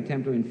make an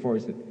attempt to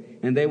enforce it.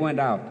 And they went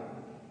out.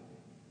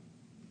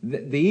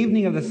 The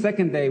evening of the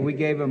second day, we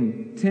gave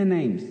them 10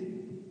 names.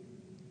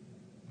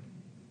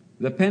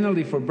 The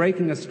penalty for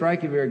breaking a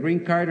strike if you're a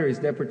green carder is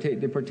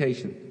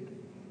deportation.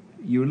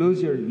 You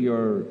lose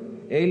your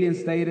alien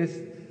status,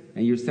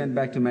 and you're sent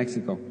back to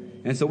Mexico.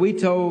 And so we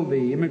told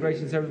the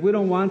Immigration Service, we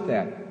don't want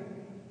that.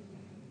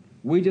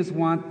 We just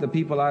want the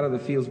people out of the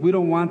fields. We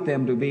don't want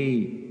them to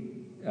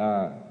be,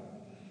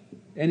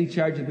 any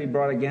charges be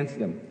brought against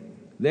them.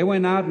 They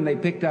went out and they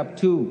picked up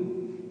 2.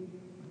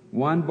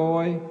 1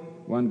 boy,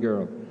 1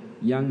 girl,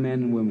 young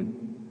men and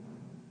women.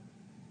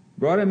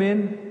 Brought them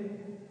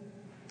in,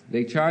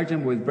 they charged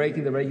them with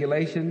breaking the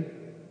regulation,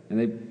 and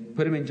they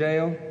put them in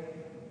jail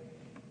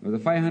with a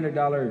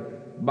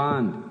 $500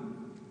 bond.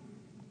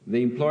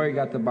 The employer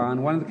got the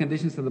bond. One of the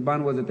conditions of the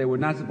bond was that they were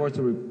not supposed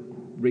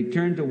to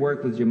return to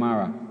work with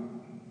Jamara.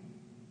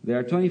 There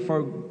are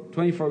 24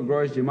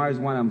 growers, Jamara is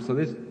one of them,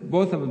 so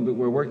both of them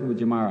were working with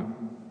Jamara.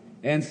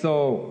 And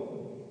so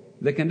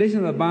the condition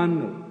of the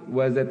bond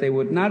was that they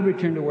would not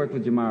return to work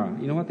with Jamara.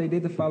 You know what they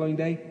did the following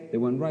day? They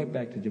went right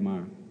back to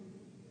Jamara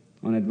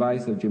on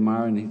advice of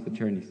Jamara and his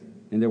attorneys.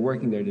 And they're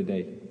working there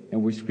today.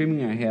 And we're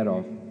screaming our head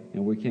off,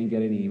 and we can't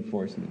get any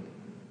enforcement.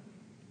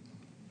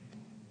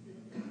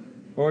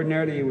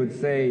 Ordinarily, you would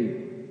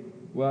say,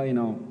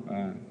 well,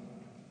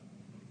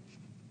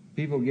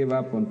 people give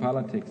up on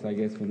politics, I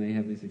guess, when they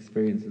have these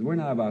experiences. We're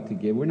not about to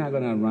give. We're not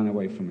going to run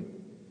away from it.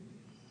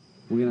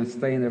 We're going to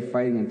stay in there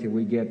fighting until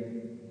we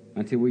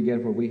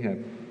get what we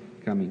have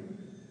coming.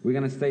 We're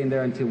going to stay in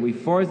there until we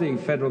force the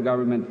federal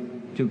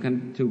government to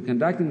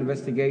conduct an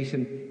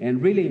investigation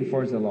and really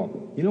enforce the law.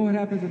 You know what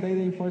happens the day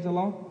they enforce the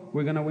law?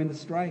 We're going to win the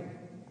strike.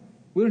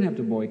 We don't have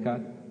to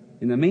boycott.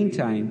 In the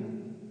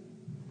meantime,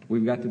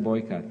 we've got to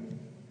boycott.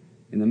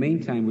 In the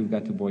meantime, we've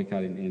got to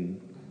boycott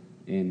in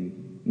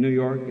New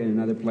York and in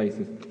other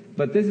places.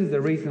 But this is the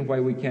reason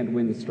why we can't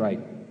win the strike.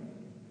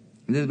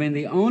 This has been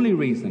the only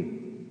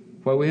reason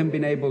why we haven't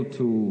been able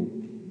to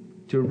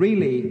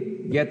really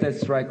get that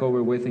strike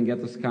over with and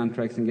get those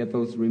contracts and get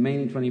those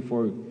remaining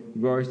 24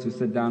 growers to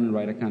sit down and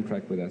write a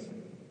contract with us.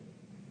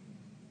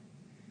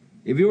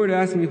 If you were to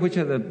ask me which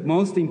are the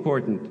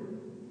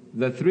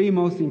 3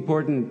 most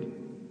important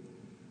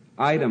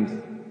items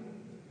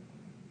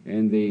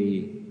in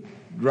the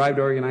drive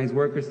to organize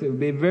workers, it would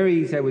be very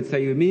easy. I would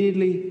say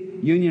immediately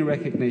union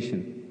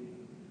recognition.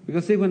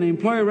 Because see, when an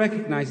employer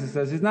recognizes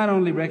us, it's not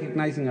only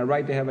recognizing a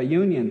right to have a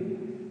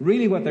union.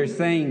 Really what they're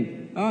saying,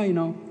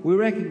 we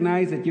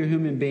recognize that you're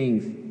human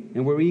beings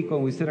and we're equal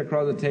and we sit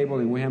across the table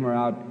and we hammer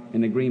out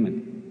an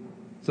agreement.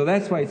 So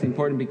that's why it's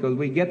important, because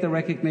we get the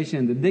recognition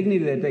and the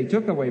dignity that they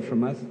took away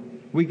from us,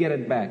 we get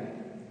it back.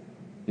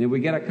 And if we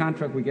get a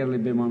contract, we get a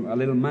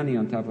little money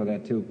on top of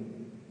that too.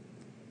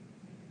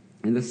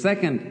 And the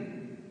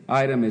second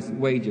item is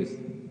wages.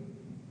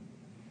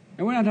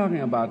 And we're not talking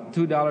about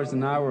 $2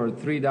 an hour or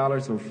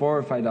 $3 or $4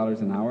 or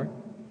 $5 an hour.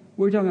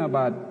 We're talking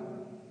about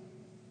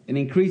an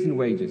increase in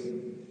wages.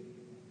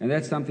 And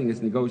that's something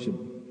that's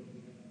negotiable.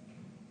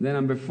 Then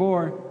number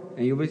 4,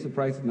 and you'll be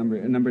surprised,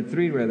 number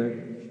 3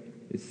 rather,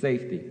 is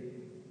safety.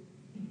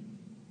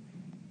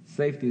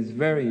 Safety is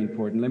very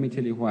important. Let me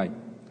tell you why.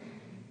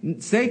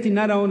 Safety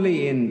not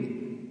only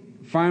in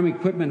farm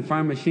equipment,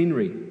 farm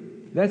machinery,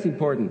 that's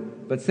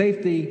important, but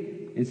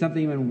safety in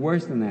something even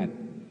worse than that.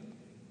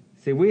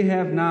 See, we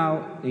have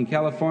now in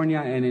California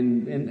and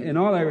in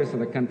all areas of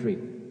the country,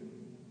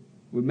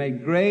 we've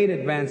made great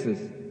advances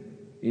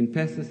in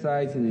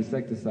pesticides and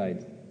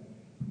insecticides.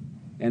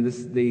 And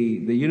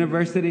the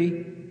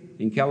university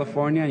in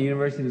California and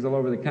universities all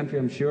over the country,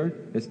 I'm sure,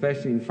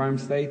 especially in farm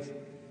states,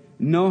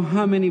 know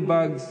how many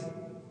bugs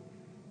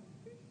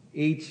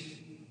each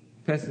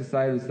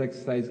pesticide or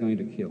insecticide is going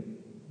to kill.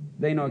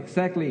 They know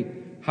exactly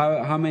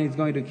how many it's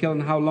going to kill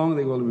and how long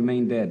they will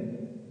remain dead.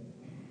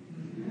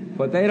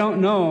 What they don't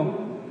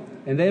know,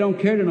 and they don't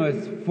care to know,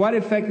 is what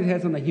effect it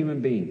has on the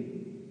human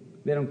being.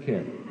 They don't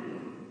care.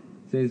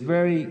 So it's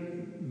very,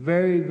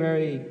 very,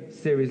 very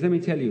serious. Let me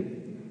tell you,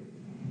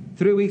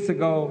 3 weeks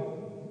ago,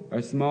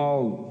 our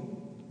small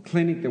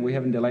clinic that we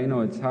have in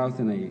Delano, it's housed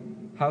in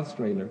a house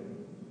trailer,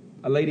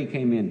 a lady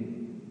came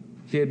in.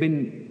 She had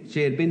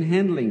been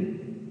handling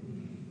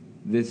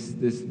this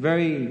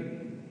very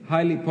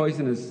highly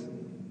poisonous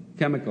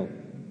chemical.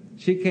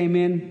 She came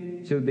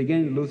in, she was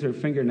beginning to lose her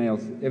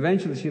fingernails.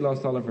 Eventually she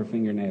lost all of her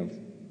fingernails.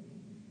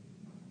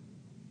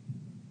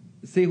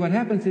 See, what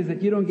happens is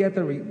that you don't get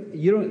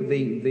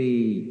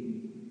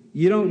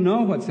you don't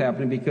know what's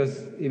happening,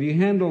 because if you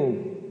handle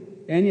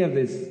any of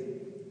these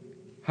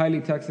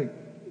highly toxic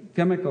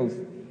chemicals,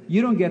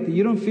 you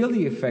don't feel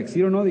the effects.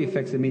 You don't know the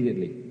effects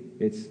immediately.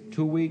 It's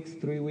 2 weeks,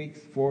 3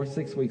 weeks, 4,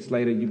 6 weeks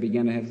later you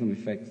begin to have some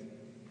effects.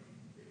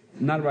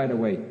 Not right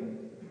away.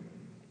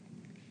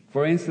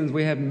 For instance,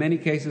 we have many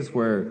cases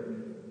where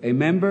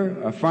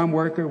a farm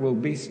worker, will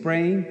be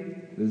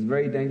spraying these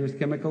very dangerous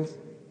chemicals,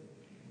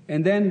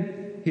 and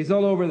then he's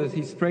all over this.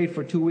 He's sprayed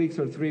for 2 weeks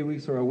or 3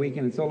 weeks or a week,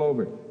 and it's all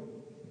over.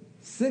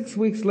 6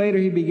 weeks later,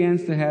 he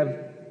begins to have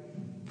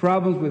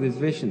problems with his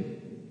vision.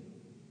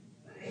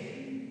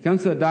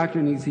 Comes to a doctor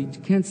and he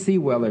can't see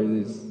well, or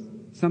there's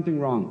something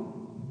wrong.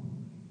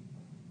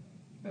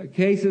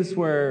 Cases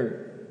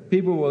where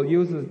people will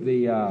use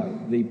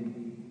the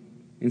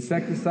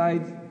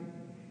insecticides,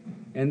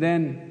 and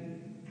then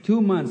 2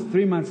 months,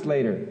 3 months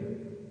later,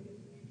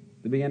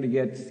 They began to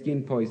get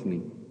skin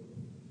poisoning.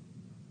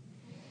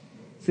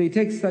 See, it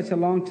takes such a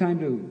long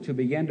time to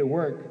begin to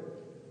work.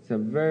 It's a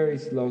very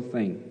slow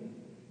thing.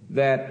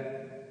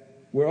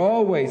 That we're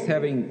always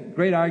having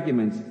great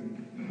arguments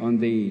on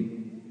the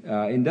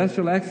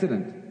industrial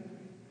accident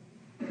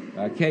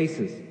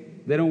cases.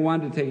 They don't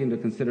want to take into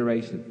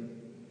consideration.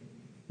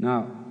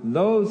 Now,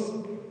 those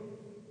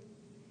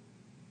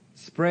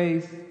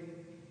sprays,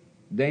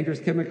 dangerous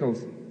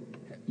chemicals,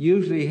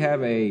 usually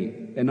have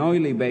an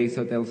oily base,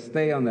 so they'll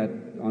stay on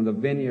the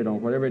vineyard or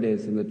whatever it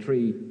is, and the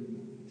tree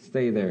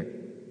stay there.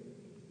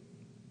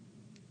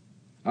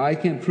 I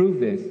can't prove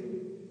this,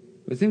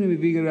 but it seems to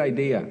be a good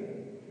idea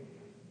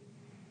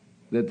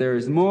that there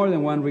is more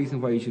than one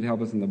reason why you should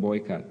help us in the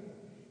boycott.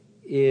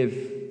 If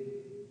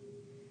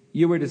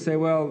you were to say,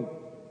 well,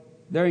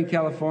 they're in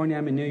California,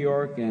 I'm in New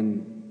York,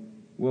 and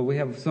well, we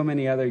have so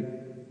many other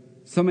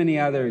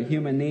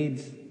human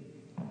needs.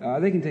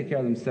 They can take care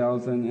of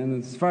themselves.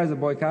 And as far as the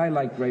boycott, I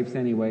like grapes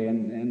anyway.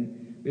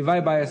 And if I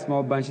buy a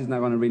small bunch, it's not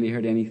going to really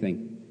hurt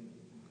anything.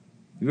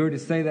 If you were to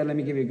say that, let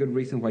me give you a good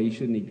reason why you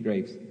shouldn't eat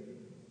grapes.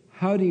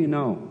 How do you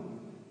know?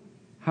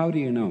 How do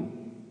you know?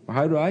 Or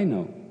how do I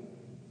know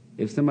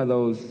if some of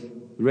those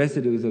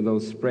residues of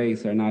those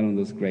sprays are not on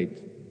those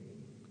grapes?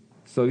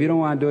 So if you don't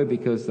want to do it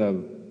because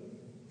of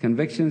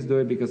convictions, do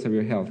it because of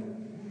your health.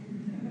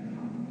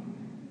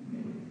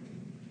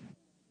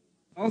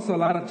 Also, a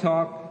lot of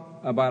talk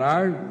about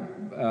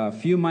our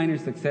few minor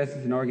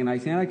successes in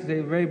organizing. I'd like to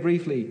say very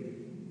briefly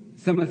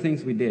some of the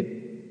things we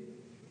did.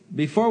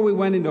 Before we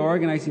went into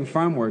organizing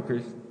farm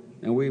workers,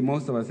 and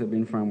most of us have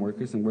been farm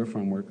workers, and we're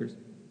farm workers,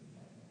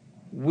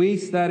 we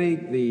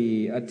studied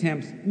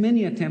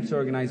many attempts to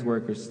organize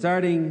workers,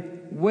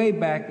 starting way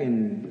back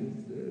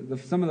in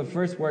some of the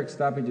first work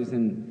stoppages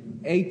in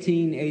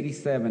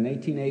 1887,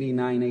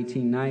 1889,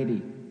 1890,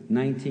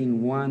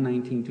 1901,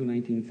 1902,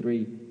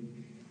 1903.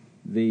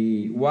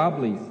 The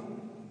Wobblies,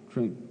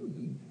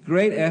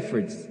 great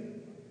efforts,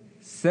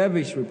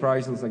 savage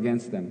reprisals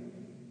against them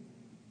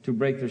to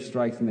break their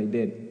strikes, and they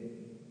did.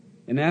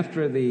 And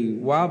after the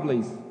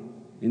Wobblies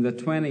in the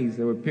 20s,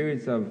 there were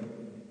periods of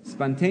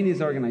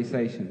spontaneous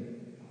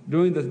organization.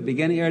 During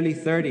the early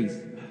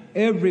 30s,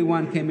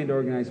 everyone came in to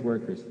organize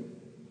workers.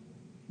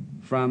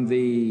 From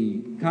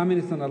the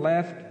communists on the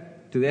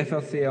left to the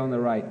FLCA on the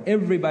right,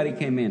 everybody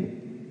came in.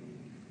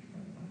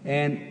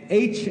 And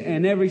each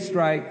and every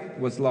strike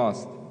was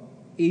lost.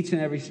 Each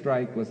and every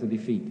strike was a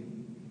defeat.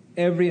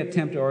 Every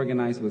attempt to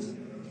organize was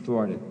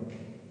thwarted.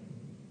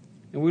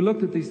 And we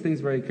looked at these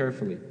things very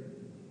carefully.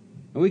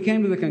 And we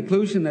came to the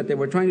conclusion that they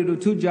were trying to do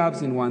two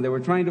jobs in one. They were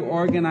trying to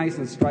organize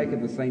and strike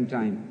at the same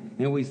time.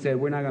 And we said,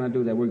 we're not going to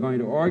do that. We're going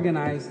to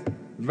organize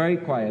very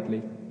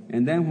quietly,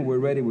 and then when we're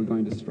ready, we're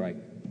going to strike.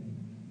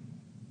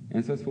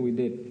 And so that's what we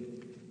did.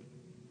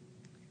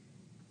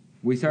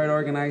 We started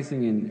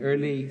organizing in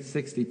early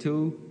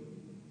 62.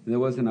 There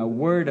wasn't a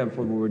word of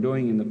what we were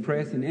doing in the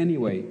press in any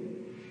way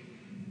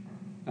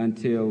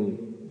until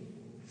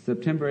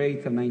September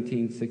 8th of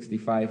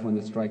 1965 when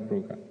the strike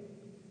broke out.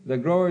 The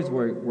growers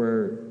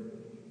were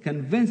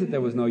convinced that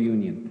there was no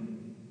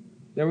union.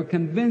 They were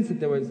convinced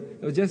that it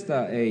was just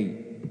a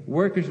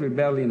workers'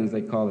 rebellion, as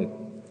they call it.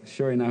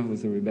 Sure enough, it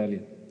was a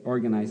rebellion,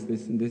 organized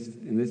in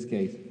this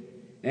case.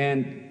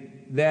 And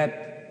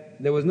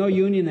that there was no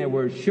union. They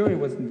were sure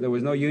there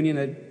was no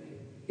union.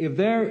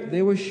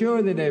 They were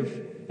sure that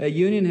if a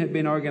union had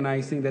been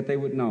organizing, that they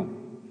would know,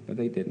 but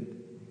they didn't.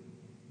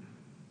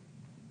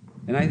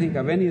 And I think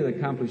of any of the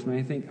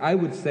accomplishments, I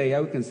would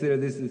consider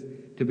this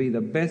to be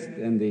the best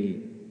and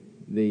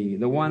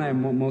the one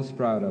I'm most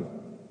proud of.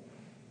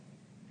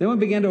 Then we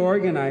began to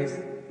organize,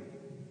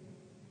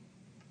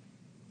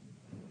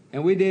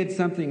 and we did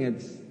something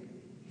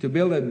to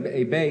build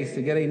a base,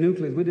 to get a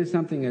nucleus. We did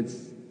something that's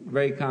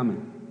very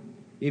common.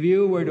 If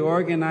you were to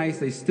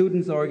organize a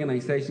students'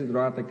 organization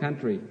throughout the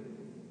country,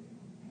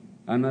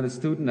 I'm not a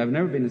student, I've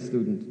never been a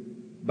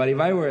student, but if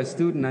I were a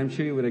student, I'm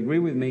sure you would agree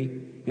with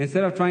me,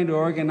 instead of trying to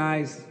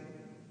organize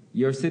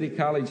your city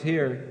college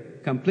here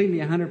completely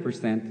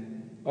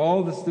 100%,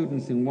 all the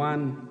students in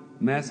one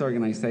mass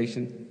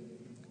organization,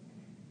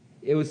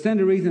 it would stand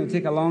to reason it would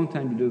take a long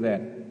time to do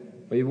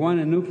that. But if you want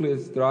a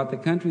nucleus throughout the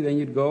country, then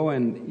you'd go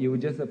and you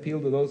would just appeal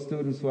to those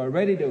students who are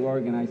ready to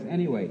organize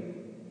anyway.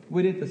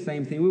 We did the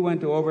same thing. We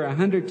went to over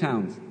 100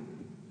 towns,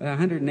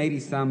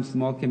 180-some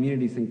small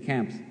communities and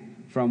camps,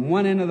 from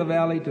one end of the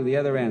valley to the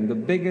other end, the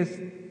biggest,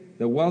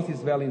 the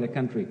wealthiest valley in the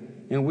country.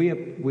 And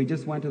we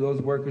just went to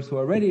those workers who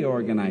are ready to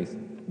organize.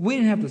 We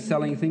didn't have to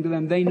sell anything to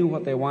them. They knew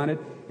what they wanted,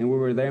 and we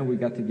were there and we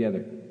got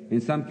together.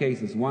 In some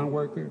cases, one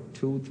worker,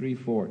 2, 3,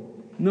 4,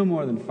 no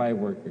more than 5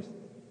 workers,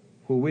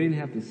 who we didn't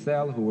have to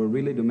sell, who were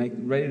ready to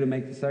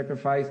make the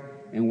sacrifice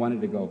and wanted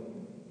to go.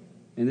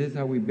 And this is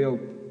how we built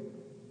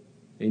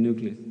a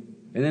nucleus.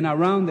 And then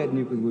around that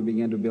nucleus, we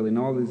began to build in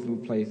all these little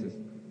places.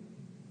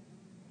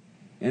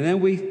 And then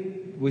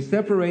we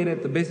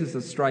separated the business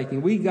of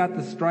striking. We got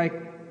the strike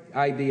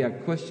idea,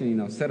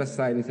 question, set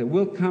aside and said,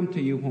 we'll come to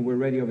you when we're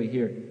ready over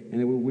here. And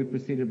then we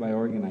proceeded by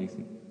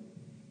organizing.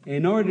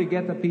 In order to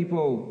get the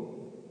people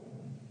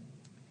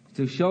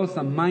to show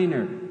some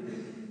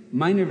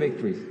minor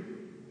victories.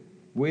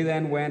 We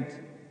then went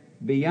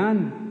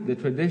beyond the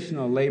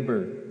traditional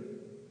labor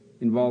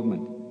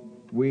involvement.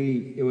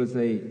 It was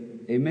a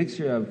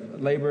mixture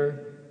of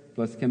labor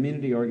plus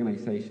community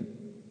organization.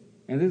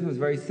 And this was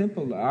very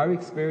simple. Our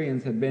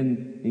experience had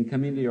been in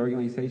community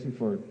organization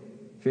for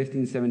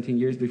 15, 17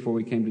 years before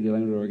we came to the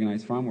Limited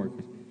Organized Farm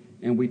Workers.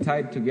 And we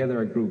tied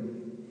together a group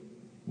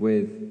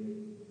with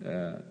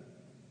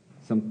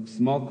some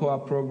small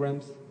co-op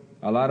programs,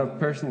 a lot of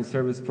personal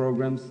service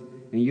programs,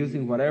 and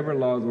using whatever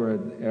laws were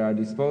at our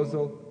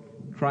disposal,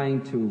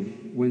 trying to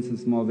win some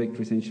small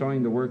victories and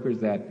showing the workers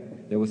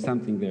that there was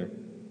something there.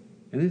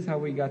 And this is how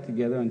we got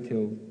together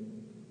until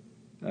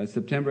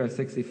September of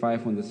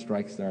 '65 when the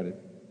strike started.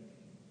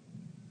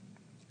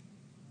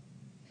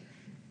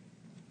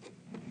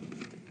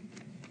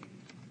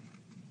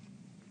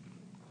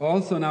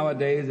 Also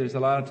nowadays there's a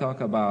lot of talk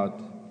about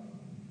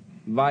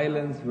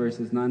violence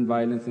versus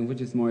nonviolence and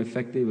which is more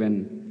effective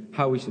and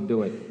how we should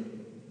do it.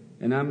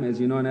 And I'm, as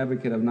you know, an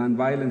advocate of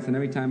nonviolence, and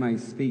every time I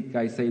speak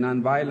I say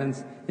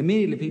nonviolence,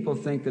 immediately people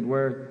think that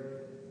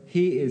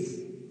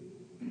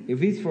if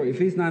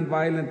he's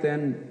nonviolent,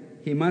 then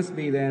he must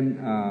be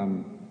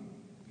then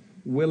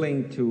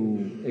willing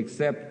to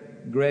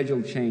accept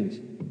gradual change.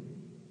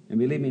 And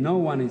believe me, no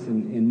one is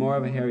in more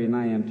of a hurry than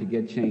I am to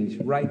get change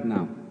right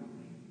now.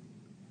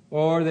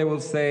 Or they will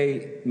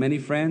say, many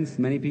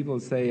people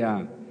say,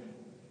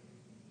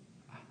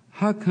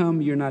 how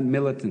come you're not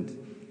militant?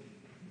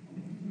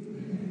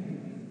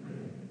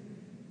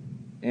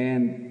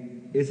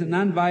 And is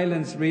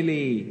nonviolence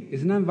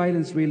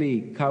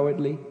really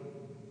cowardly?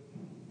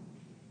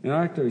 And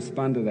I'd like to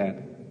respond to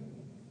that.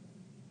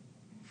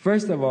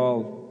 First of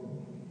all,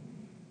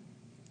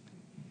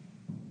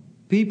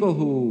 people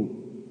who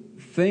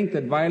think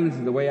that violence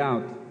is the way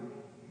out,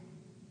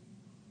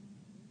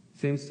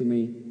 seems to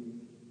me,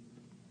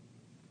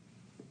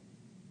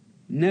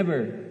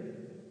 never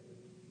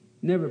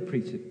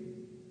preach it.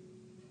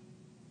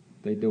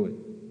 They do it.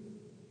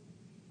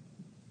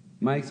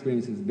 My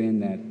experience has been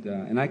that,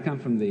 and I come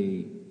from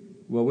we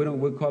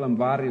call them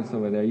barrios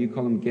over there, you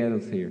call them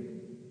ghettos here.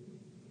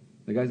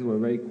 The guys who were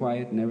very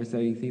quiet, never said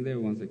anything, they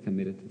were the ones that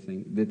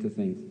did the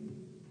things.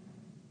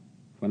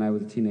 When I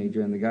was a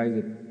teenager, and the guys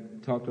that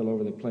talked all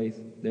over the place,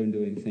 they didn't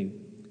do anything.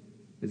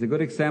 It's a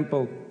good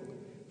example.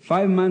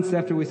 5 months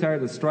after we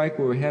started the strike,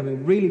 we were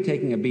really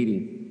taking a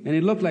beating, and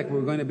it looked like we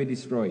were going to be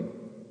destroyed.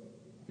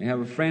 I have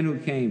a friend who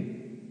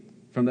came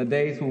from the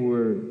days when we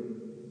were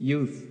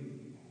youth,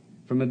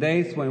 from the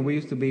days when we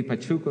used to be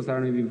pachucos. I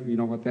don't know if you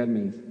know what that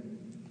means.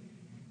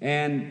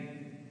 And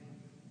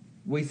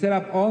we set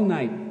up all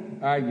night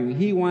arguing.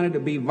 He wanted to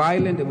be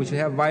violent, and we should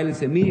have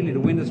violence immediately to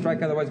win the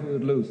strike, otherwise we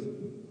would lose.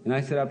 And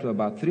I set up to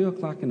about 3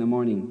 o'clock in the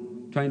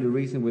morning trying to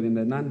reason with him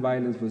that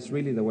nonviolence was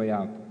really the way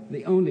out,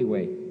 the only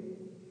way.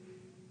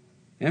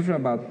 And for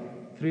about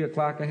 3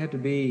 o'clock, I had to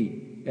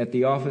be at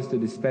the office to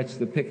dispatch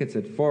the pickets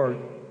at 4.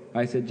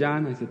 I said,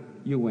 John,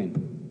 you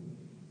win.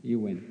 You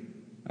win.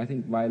 I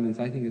think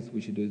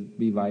we should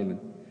be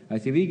violent. I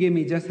said, if you give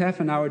me just half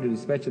an hour to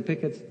dispatch the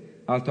pickets,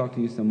 I'll talk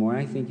to you some more.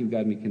 I think you've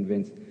got me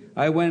convinced.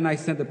 I went and I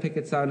sent the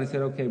pickets out and I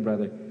said, okay,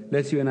 brother,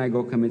 let's you and I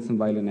go commit some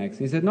violent acts.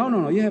 He said,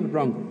 no, you have it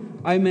wrong.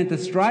 I meant the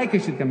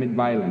strikers should commit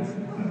violence.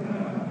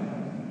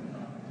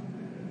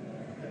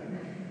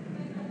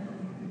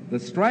 The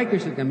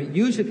strikers should commit,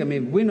 you should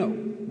commit,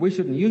 we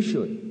shouldn't, you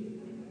should.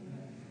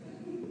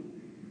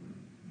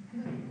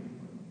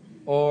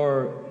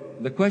 Or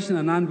the question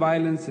of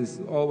nonviolence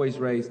is always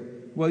raised.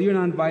 Well, you're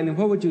nonviolent.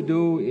 What would you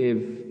do if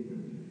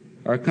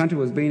our country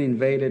was being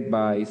invaded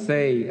by,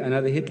 say,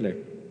 another Hitler?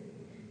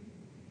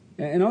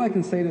 And all I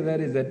can say to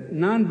that is that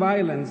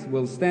nonviolence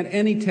will stand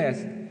any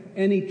test,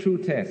 any true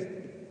test.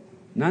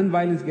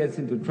 Nonviolence gets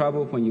into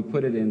trouble when you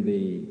put it in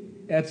the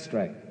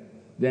abstract.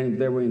 Then if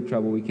they were in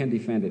trouble, we can't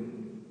defend it.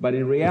 But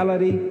in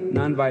reality,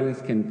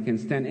 nonviolence can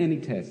stand any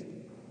test.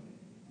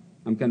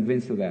 I'm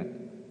convinced of that.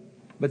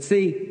 But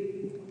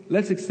see,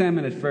 let's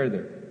examine it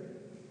further.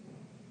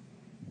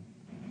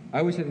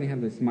 I wish I didn't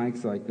have this mic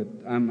so I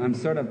could, I'm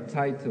sort of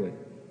tied to it.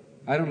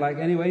 I don't like,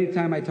 anyway,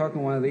 anytime I talk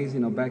on one of these,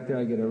 back there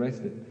I get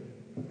arrested.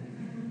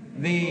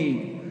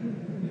 The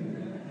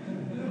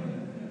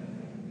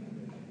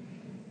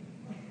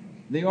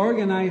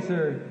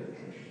organizer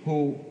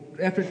who,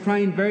 after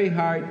trying very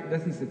hard,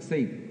 doesn't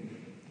succeed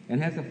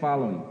and has a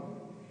following,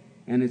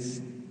 and it's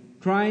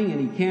trying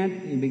and he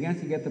can't, he begins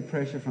to get the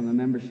pressure from the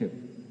membership,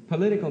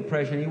 political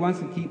pressure, and he wants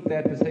to keep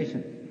that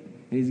position,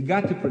 and he's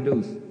got to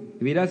produce.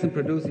 If he doesn't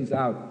produce, he's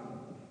out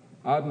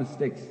in the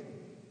sticks.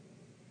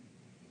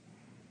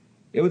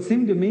 It would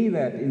seem to me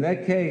that in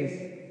that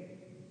case,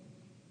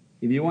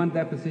 if you want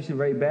that position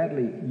very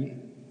badly,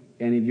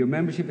 and if your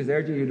membership is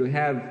urging you to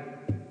have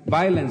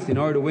violence in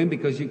order to win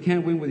because you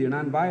can't win with your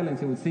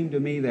nonviolence, it would seem to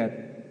me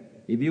that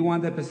if you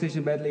want that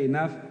position badly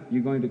enough,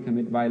 you're going to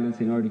commit violence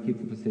in order to keep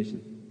the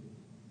position.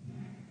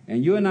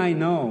 And you and I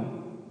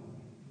know,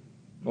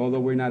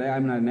 although I'm not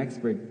an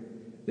expert,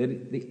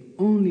 that the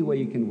only way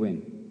you can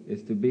win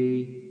is to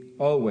be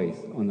always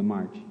on the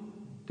march,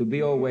 to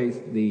be always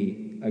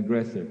the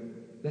aggressor.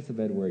 That's a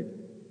bad word.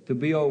 To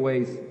be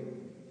always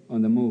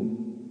on the move.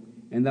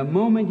 And the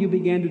moment you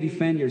begin to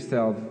defend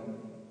yourself,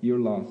 you're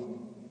lost.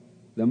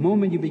 The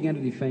moment you begin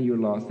to defend, you're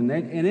lost. And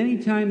any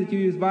time that you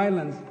use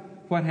violence,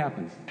 what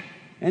happens?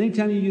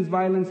 Anytime you use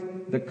violence,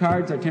 the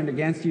cards are turned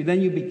against you.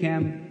 Then you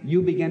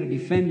begin to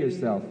defend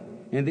yourself.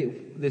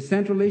 And the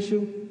central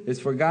issue is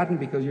forgotten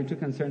because you're too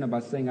concerned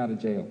about staying out of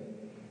jail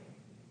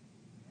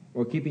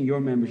or keeping your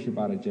membership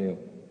out of jail.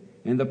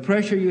 And the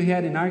pressure you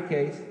had in our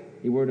case,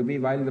 if it were to be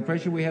violent, the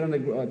pressure we had on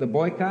the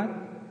boycott,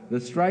 the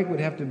strike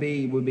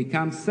would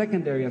become of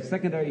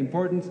secondary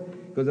importance,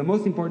 because the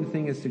most important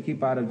thing is to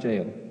keep out of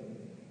jail.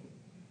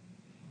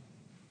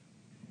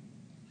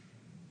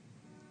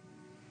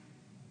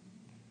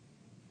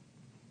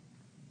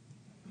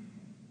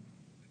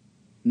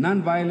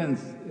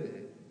 Nonviolence,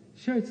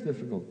 sure, it's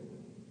difficult.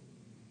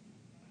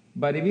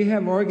 But if you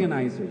have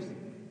organizers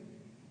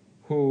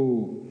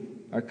who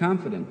are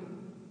confident,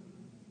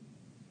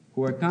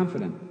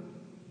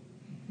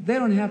 they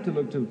don't have to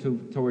look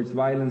towards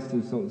violence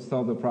to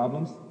solve the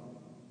problems.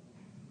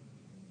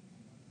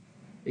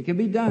 It can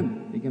be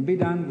done. It can be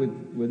done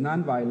with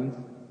nonviolence.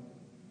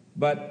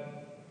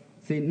 But,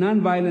 see,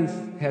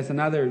 nonviolence has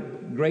another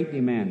great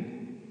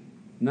demand.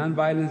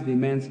 Nonviolence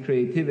demands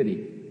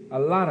creativity, a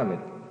lot of it.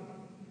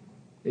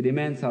 It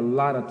demands a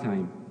lot of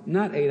time.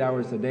 Not 8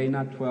 hours a day,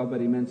 not 12, but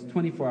it demands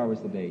 24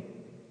 hours a day.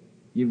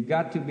 You've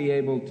got to be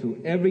able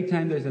to, every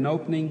time there's an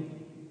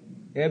opening,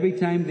 every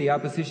time the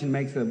opposition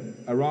makes a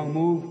wrong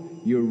move,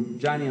 you're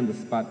Johnny on the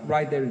spot,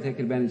 right there to take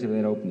advantage of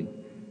that opening.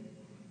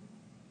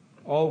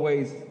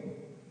 Always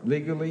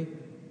legally.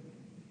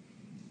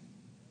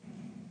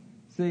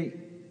 See,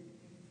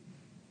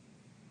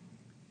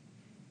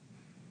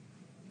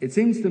 it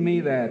seems to me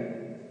that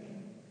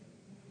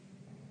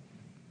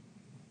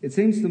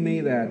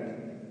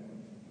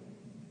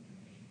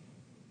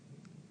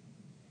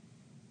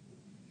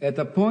at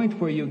the point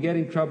where you get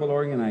in trouble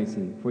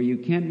organizing, where you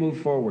can't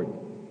move forward,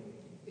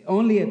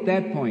 only at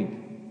that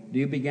point do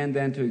you begin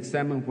then to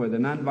examine whether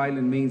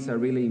nonviolent means are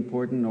really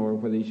important or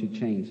whether you should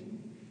change.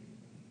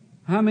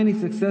 How many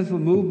successful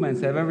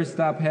movements have ever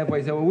stopped halfway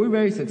and said, well, we're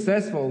very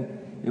successful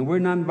and we're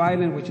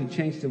nonviolent, we should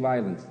change to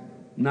violence?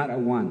 Not a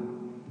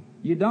one.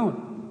 You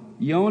don't.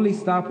 You only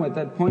stop at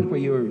that point where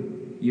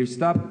you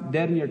stop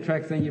dead in your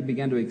tracks, then you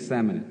begin to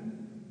examine it.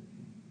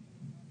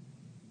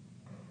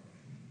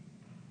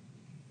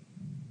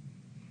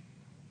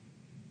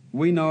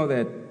 We know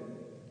that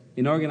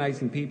in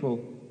organizing people,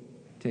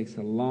 it takes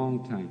a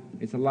long time.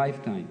 It's a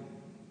lifetime.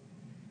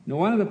 Now,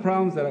 one of the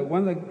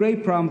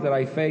great problems that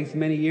I faced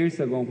many years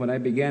ago when I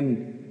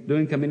began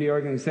doing community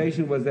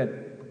organization was that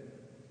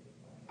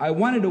I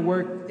wanted to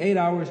work 8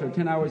 hours or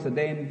 10 hours a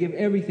day and give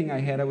everything I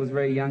had. I was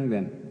very young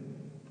then.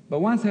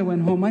 But once I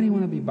went home, I didn't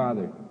want to be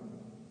bothered.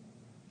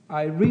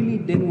 I really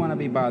didn't want to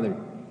be bothered.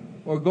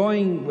 Or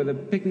going with a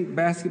picnic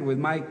basket with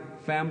my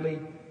family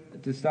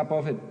to stop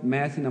off at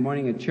Mass in the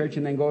morning at church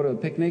and then go to a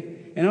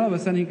picnic, and all of a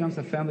sudden here comes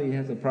a family that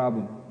has a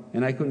problem,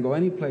 and I couldn't go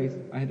any place.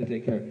 I had to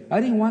take care of it.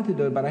 I didn't want to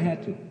do it, but I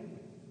had to.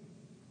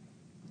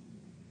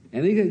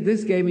 And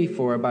this gave me,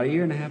 for about 1.5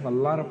 years, a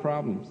lot of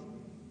problems.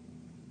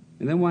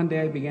 And then one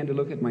day I began to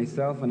look at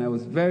myself, and I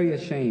was very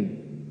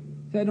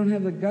ashamed. So I don't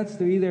have the guts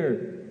to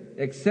either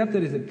accept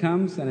it as it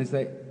comes, and I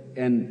say,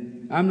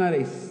 and I'm not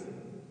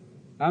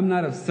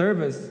of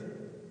service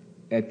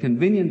at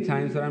convenient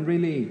times, but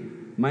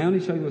my only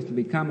choice was to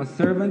become a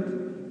servant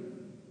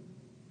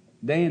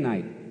day and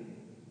night.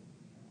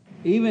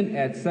 Even if I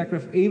had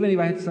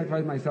to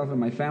sacrifice myself and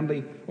my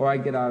family, or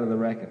I'd get out of the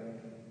racket.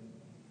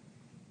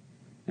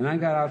 And I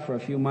got out for a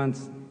few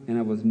months, and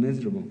I was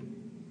miserable.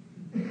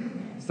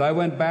 So I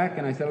went back,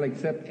 and I said, I'll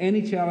accept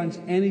any challenge,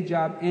 any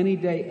job, any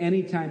day,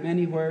 any time,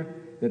 anywhere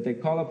that they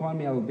call upon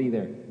me, I will be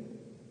there.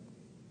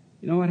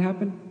 You know what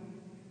happened?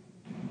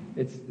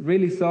 It's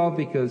really solved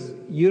because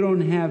you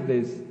don't have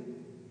this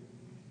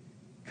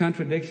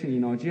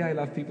contradiction, gee, I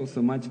love people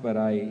so much, but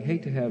I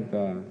hate to have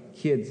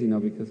kids,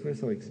 because we're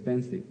so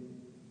expensive.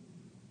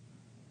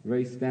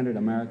 Very standard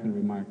American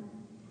remark.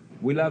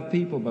 We love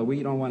people, but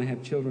we don't want to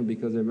have children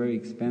because they're very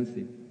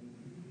expensive.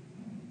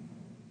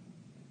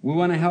 We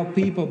want to help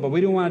people, but we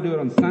don't want to do it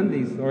on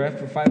Sundays or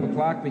after 5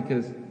 o'clock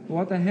because,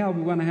 what the hell,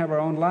 we want to have our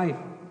own life.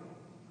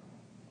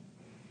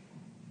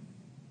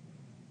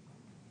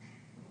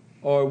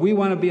 Or we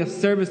want to be of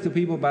service to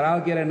people, but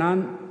I'll get an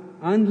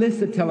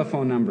unlisted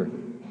telephone number,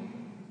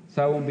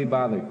 so I won't be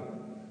bothered.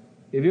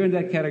 If you're in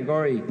that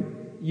category,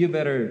 you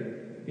better,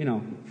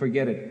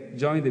 forget it.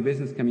 Join the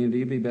business community.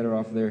 You'll be better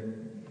off there.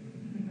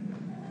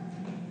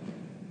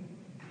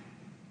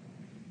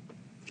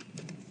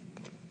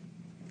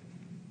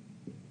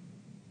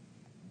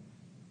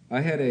 I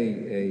had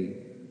a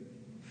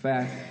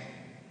fast,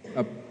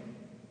 a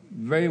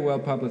very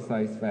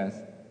well-publicized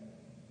fast.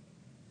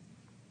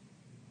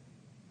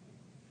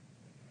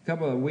 A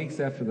couple of weeks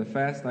after the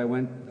fast,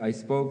 I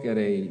spoke at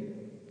a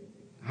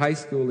high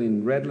school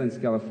in Redlands,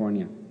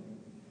 California.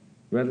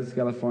 Redlands,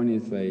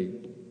 California is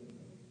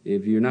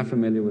if you're not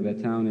familiar with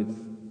that town,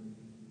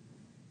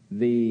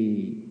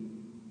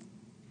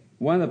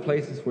 one of the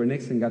places where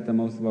Nixon got the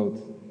most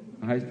votes,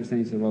 the highest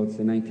percentage of votes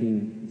in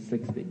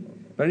 1960.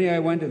 But anyway, I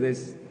went to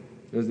this.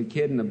 There was a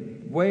kid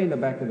way in the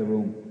back of the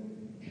room.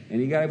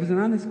 And it was an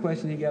honest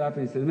question. He got up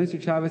and he said,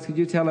 Mr. Chavez, could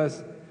you tell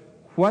us,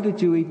 what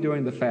did you eat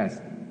during the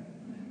fast?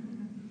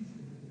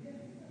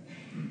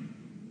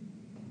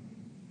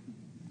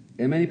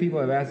 And many people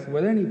have asked, were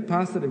there any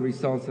positive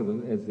results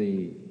as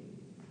the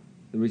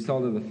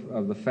result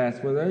of the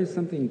fast? Were there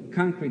something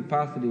concrete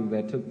positive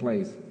that took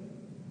place?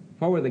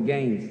 What were the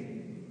gains?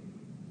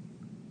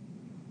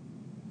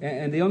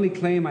 And the only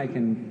claim I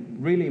can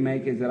really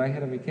make is that I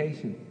had a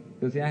vacation.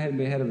 Because I hadn't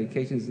had a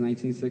vacation since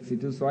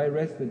 1962, so I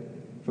rested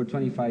for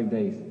 25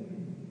 days.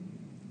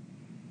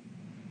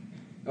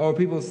 Or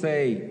people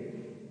say,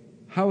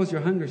 how was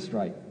your hunger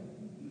strike?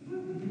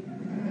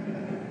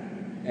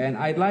 And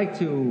I'd like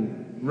to,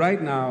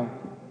 right now,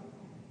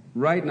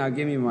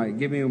 give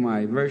you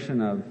my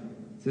version of,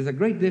 there's a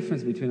great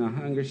difference between a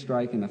hunger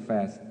strike and a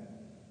fast.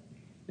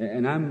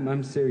 And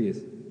I'm serious.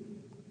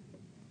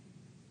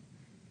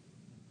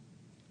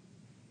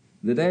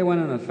 The day I went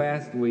on a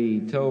fast,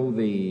 we told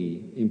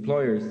the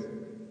employers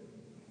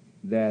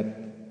that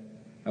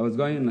I was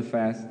going on a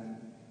fast,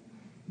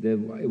 that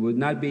it would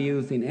not be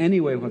used in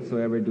any way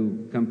whatsoever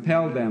to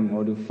compel them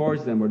or to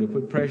force them or to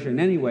put pressure in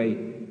any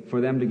way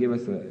for them to give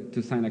us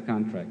to sign a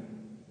contract.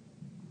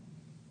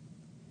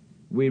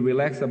 We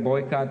relaxed the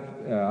boycott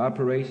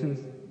operations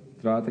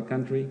throughout the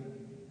country,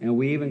 and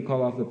we even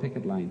called off the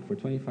picket line for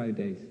 25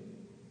 days.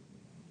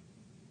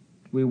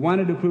 We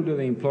wanted to prove to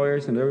the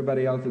employers and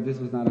everybody else that this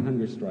was not a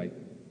hunger strike,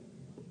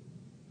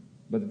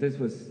 but that this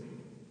was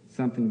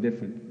something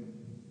different.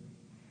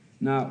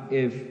 Now,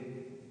 if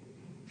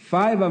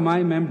 5 of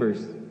my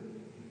members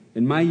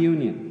in my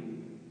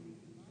union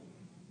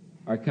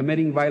are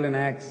committing violent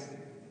acts,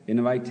 and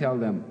if I tell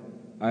them,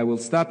 I will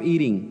stop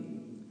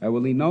eating, I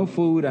will eat no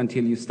food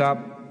until you stop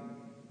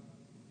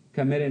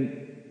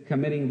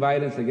committing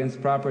violence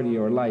against property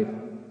or life,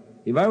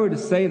 if I were to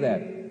say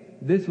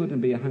that, this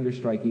wouldn't be a hunger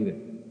strike either.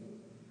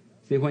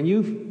 See, when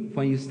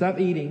you stop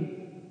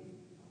eating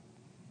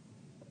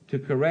to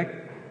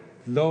correct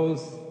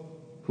those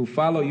who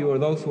follow you or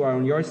those who are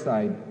on your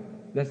side,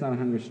 that's not a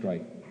hunger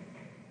strike.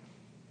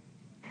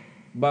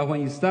 But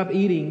when you stop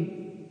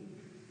eating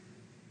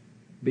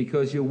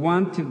because you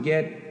want to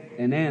get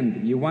an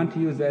end, you want to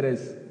use that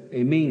as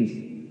a means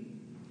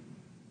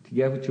to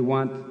get what you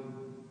want,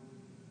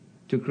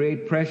 to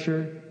create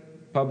pressure,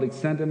 public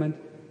sentiment,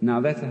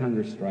 now that's a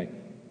hunger strike.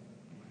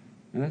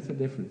 And that's the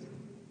difference.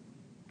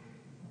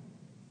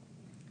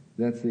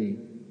 That's the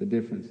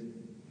difference.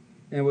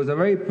 And it was a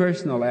very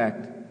personal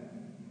act.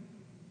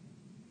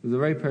 It was a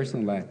very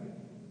personal act.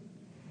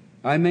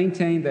 I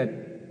maintain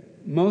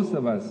that most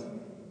of us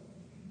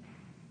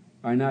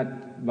are not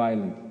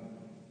violent,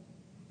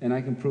 and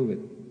I can prove it.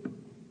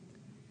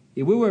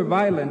 If we were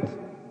violent,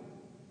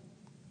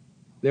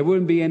 there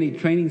wouldn't be any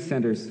training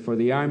centers for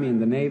the Army and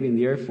the Navy and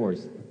the Air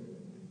Force.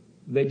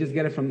 They just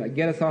get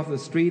us off the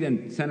street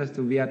and send us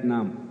to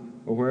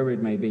Vietnam or wherever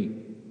it may be.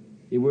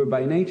 If we're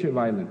by nature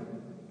violent.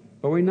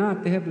 But we're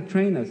not. They have to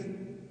train us.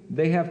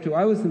 They have to.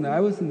 I was in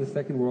the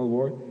Second World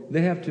War.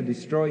 They have to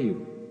destroy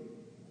you.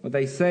 What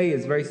they say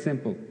is very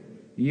simple.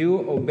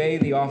 You obey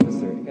the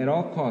officer at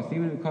all costs,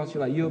 even if it costs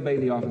your life. You obey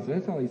the officer.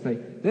 That's all they say.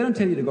 They don't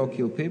tell you to go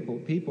kill people,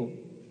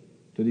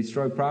 to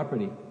destroy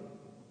property,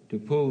 to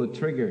pull the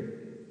trigger.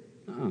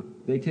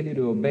 They tell you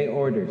to obey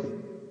orders.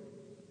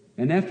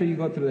 And after you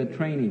go through the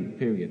training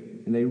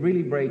period, and they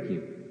really break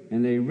you,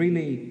 and they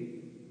really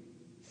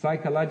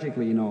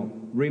psychologically,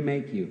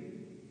 remake you.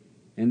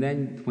 And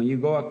then when you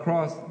go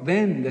across,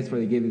 then that's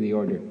where they give you the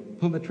order.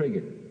 Pull the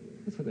trigger.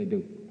 That's what they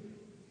do.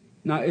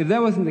 Now, if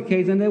that wasn't the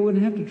case, then they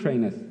wouldn't have to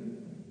train us.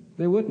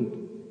 They wouldn't.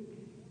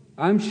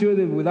 I'm sure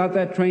that without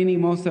that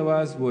training, most of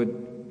us would,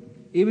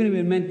 even if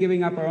it meant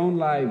giving up our own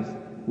lives,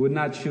 would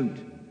not shoot.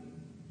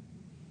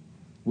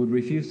 Would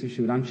refuse to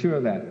shoot. I'm sure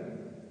of that.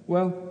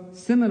 Well,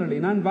 similarly,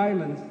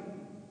 nonviolence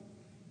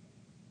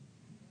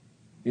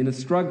in a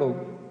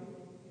struggle.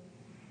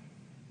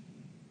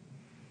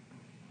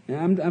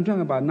 And I'm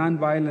talking about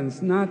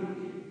nonviolence not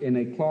in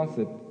a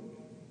closet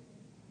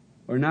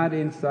or not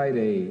inside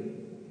a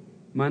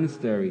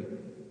monastery.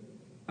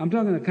 I'm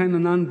talking the kind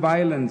of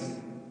nonviolence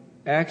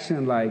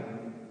action like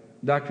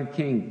Dr.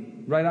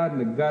 King, right out in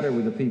the gutter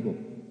with the people,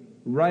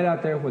 right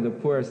out there where the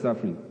poor are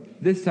suffering.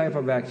 This type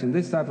of action,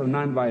 this type of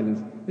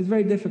nonviolence is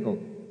very difficult.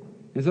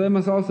 And so there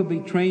must also be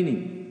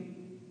training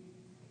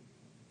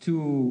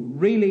to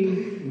really,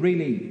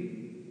 really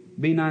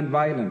be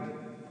nonviolent,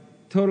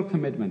 total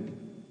commitment.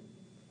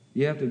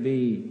 You have to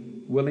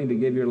be willing to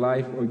give your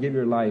life or give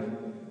your life.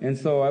 And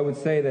so I would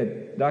say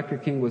that Dr.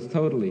 King was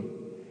totally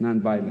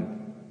nonviolent.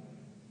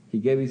 He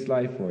gave his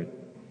life for it.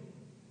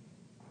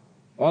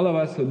 All of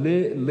us who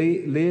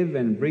live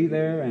and breathe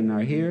there and are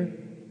here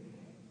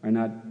are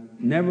not,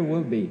 never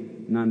will be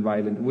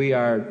nonviolent. We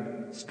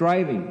are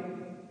striving.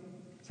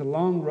 It's a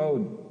long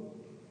road.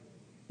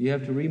 You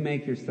have to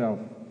remake yourself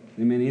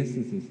in many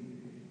instances.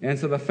 And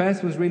so the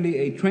fast was really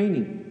a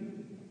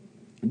training,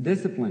 a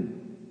discipline,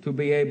 to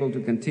be able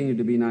to continue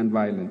to be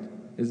nonviolent.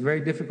 it's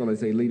very difficult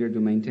as a leader to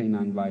maintain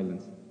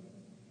nonviolence.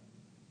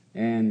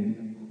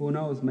 And who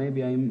knows,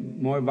 maybe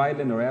I'm more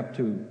violent or apt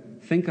to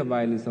think of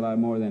violence a lot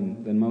more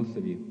than most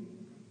of you.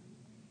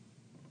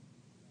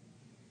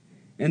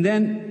 And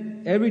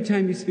then every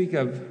time you speak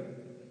of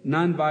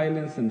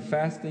nonviolence and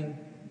fasting,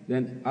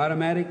 then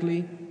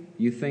automatically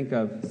you think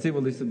of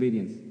civil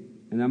disobedience.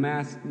 And I'm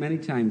asked many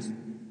times,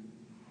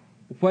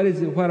 what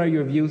are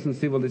your views on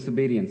civil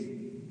disobedience?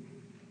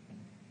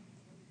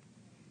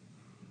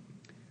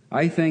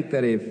 I think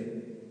that if,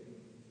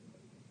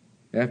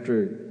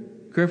 after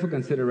careful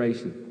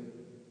consideration,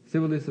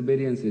 civil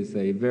disobedience is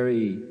a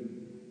very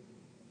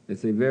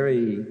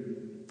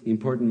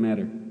important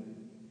matter.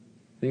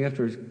 I think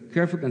after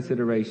careful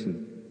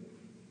consideration,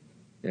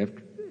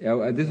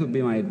 this would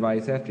be my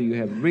advice, after you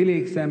have really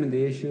examined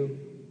the issue,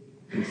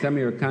 examine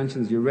your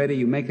conscience, you're ready,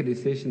 you make a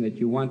decision that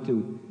you want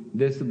to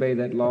disobey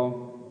that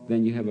law,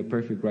 then you have a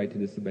perfect right to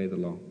disobey the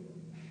law.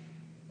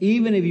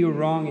 Even if you're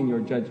wrong in your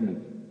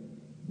judgment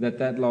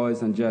that law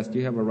is unjust,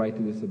 you have a right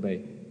to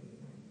disobey.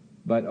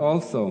 But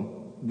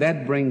also,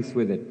 that brings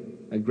with it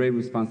a great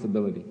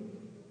responsibility.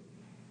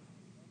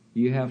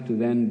 You have to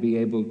then be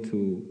able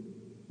to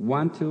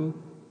want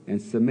to and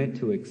submit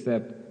to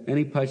accept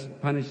any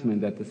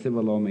punishment that the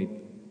civil law may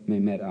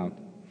met out.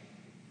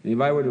 And if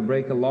I were to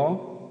break a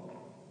law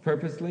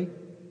purposely,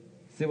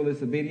 civil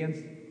disobedience,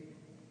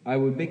 I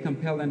would be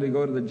compelled then to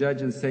go to the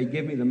judge and say,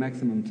 give me the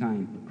maximum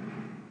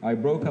time. I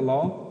broke a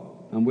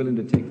law, I'm willing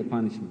to take the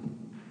punishment.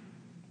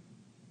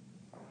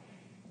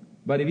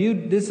 But if you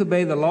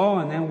disobey the law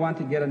and then want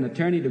to get an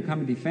attorney to come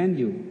and defend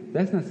you,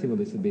 that's not civil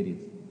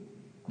disobedience.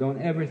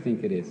 Don't ever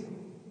think it is.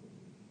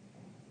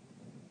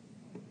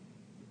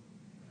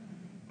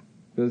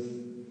 Because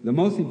the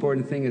most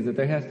important thing is that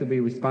there has to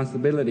be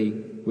responsibility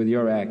with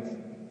your acts.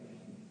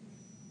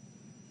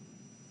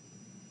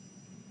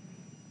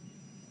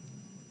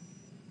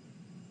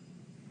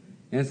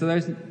 And so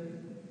there's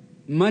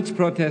much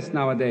protest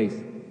nowadays.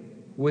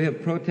 We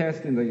have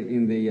protests in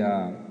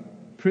the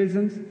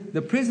prisons.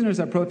 The prisoners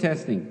are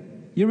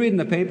protesting. You read in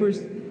the papers,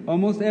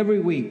 almost every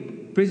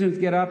week, prisoners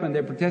get up and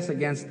they protest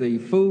against the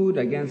food,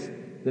 against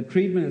the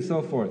treatment, and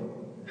so forth.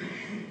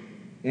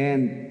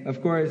 And,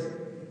 of course,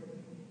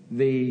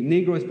 the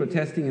Negro is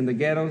protesting in the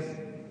ghettos.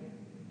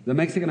 The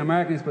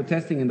Mexican-American is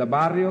protesting in the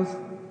barrios.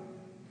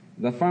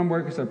 The farm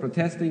workers are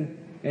protesting.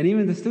 And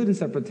even the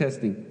students are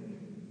protesting.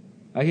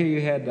 I hear you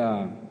had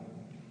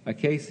a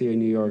case here in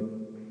New York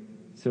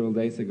several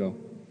days ago.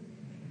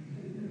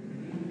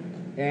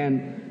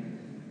 And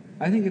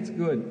I think it's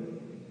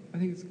good. I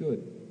think it's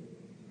good.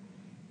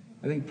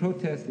 I think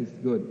protest is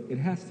good. It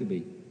has to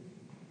be.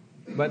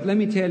 But let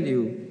me tell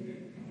you,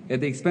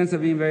 at the expense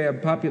of being very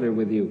unpopular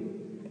with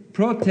you,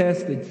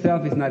 protest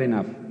itself is not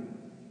enough.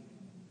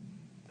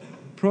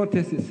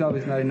 Protest itself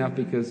is not enough,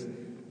 because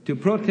to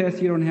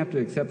protest, you don't have to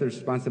accept the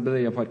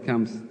responsibility of what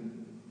comes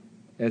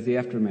as the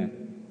aftermath.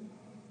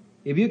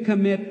 If you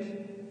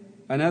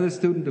commit another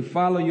student to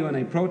follow you in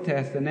a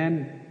protest, and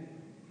then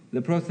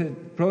the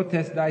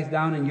protest dies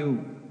down and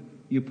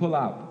you pull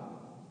out,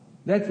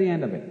 that's the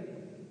end of it.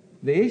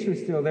 The issue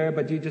is still there,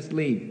 but you just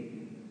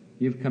leave.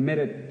 You've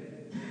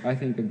committed, I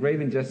think, a grave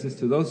injustice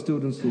to those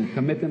students who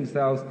commit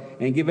themselves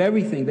and give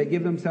everything. They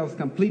give themselves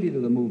completely to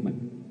the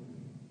movement.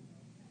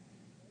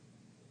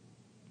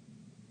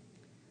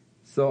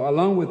 So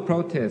along with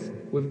protest,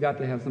 we've got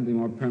to have something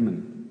more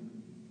permanent.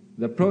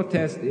 The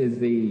protest is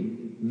the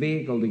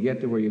vehicle to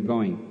get to where you're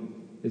going.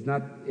 It's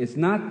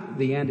not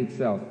the end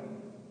itself.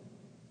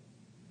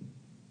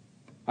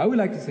 I would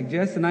like to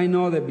suggest, and I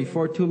know that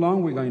before too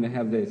long we're going to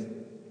have this,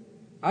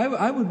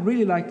 I would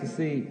really like to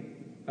see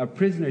a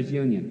prisoners'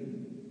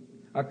 union,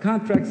 a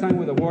contract signed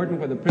with the warden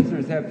where the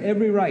prisoners have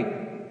every right.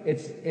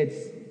 It's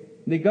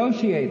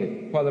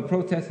negotiated while the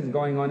protest is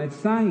going on. It's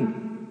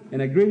signed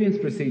in a grievance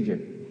procedure.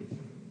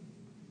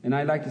 And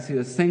I'd like to see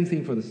the same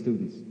thing for the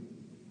students.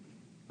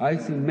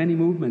 I've seen many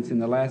movements in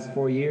the last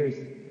 4 years,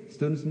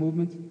 students'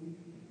 movements.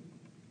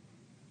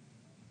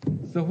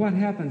 So what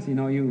happens,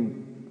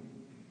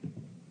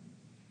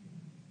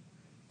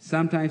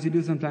 sometimes you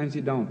do, sometimes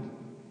you don't.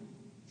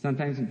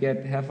 Sometimes you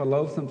get half a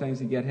loaf, sometimes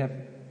you get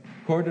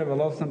quarter of a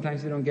loaf,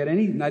 sometimes you don't get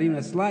any, not even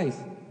a slice.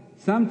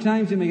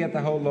 Sometimes you may get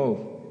the whole loaf.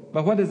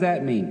 But what does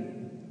that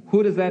mean?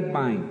 Who does that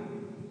bind?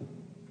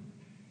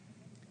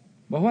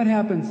 But what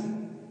happens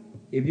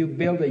if you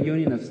build a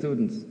union of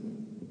students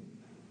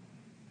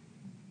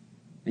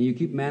and you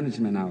keep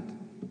management out?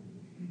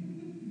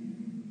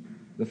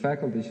 The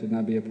faculty should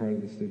not be a part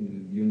of the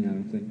student union, I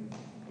don't think.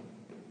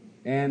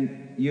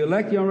 And you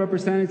elect your own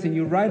representatives and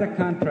you write a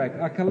contract,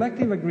 a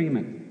collective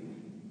agreement,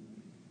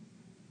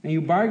 and you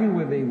bargain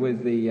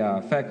with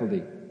the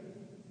faculty.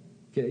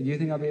 Do you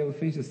think I'll be able to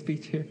finish the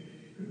speech here?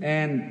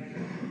 And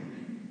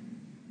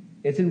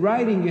it's in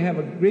writing. You have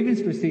a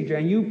grievance procedure,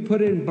 and you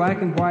put it in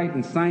black and white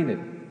and sign it.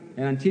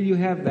 And until you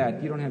have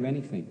that, you don't have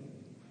anything.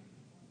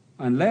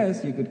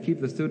 Unless you could keep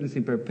the students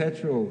in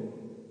perpetual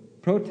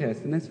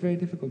protest, and that's very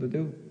difficult to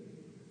do.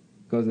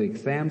 Because the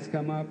exams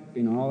come up,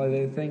 all of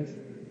the other things,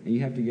 and you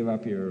have to give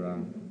up your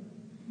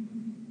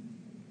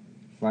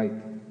fight.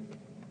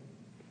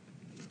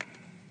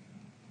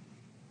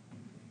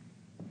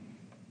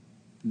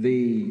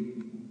 The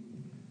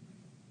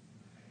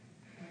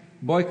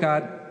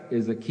boycott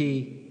is a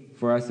key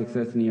for our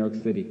success in New York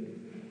City.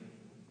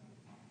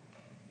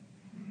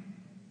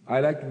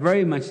 I'd like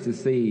very much to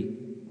see,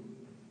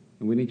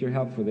 and we need your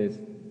help for this,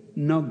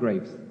 no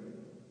grapes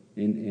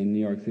in New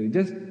York City.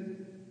 Just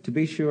to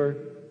be sure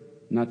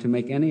not to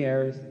make any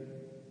errors,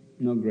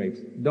 no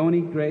grapes. Don't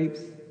eat grapes.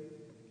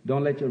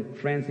 Don't let your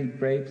friends eat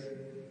grapes.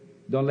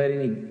 Don't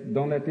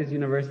let this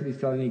university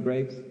sell any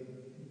grapes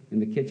in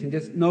the kitchen.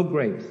 Just no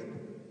grapes.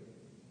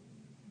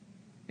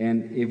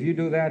 And if you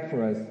do that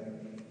for us,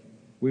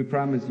 we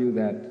promise you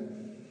that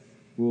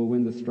we will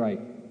win the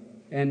strike.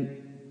 And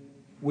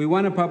we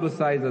want to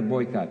publicize the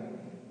boycott.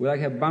 We like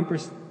to have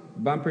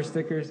bumper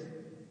stickers.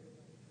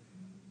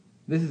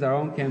 This is our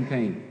own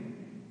campaign.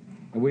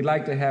 And we'd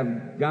like to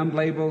have gum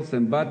labels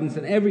and buttons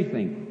and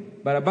everything.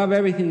 But above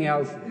everything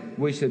else,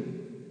 we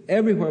should,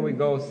 everywhere we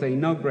go, say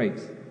no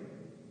grapes.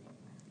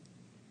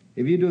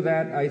 If you do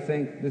that, I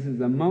think this is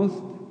the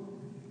most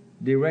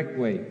direct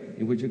way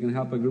in which you can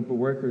help a group of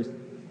workers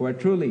who are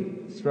truly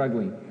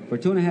struggling for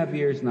 2.5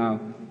 years now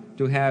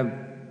to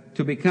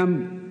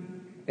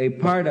become a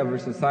part of our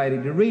society,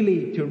 to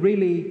really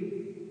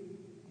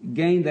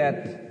gain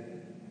that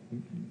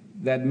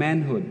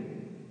manhood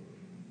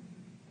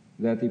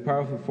that the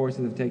powerful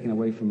forces have taken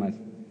away from us,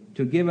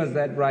 to give us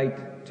that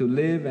right to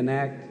live and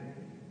act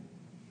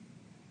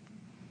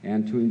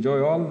and to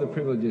enjoy all of the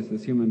privileges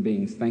as human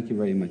beings. Thank you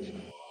very much.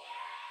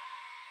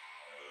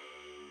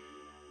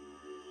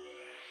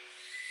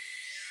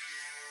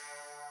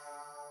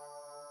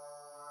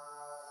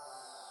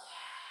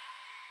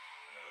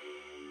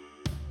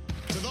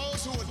 To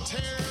those who would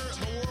tear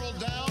the world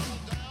down,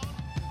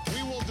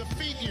 we will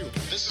defeat you.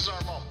 This is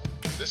our moment.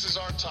 This is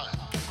our time.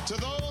 To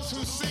those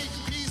who seek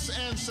peace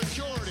and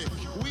security,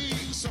 we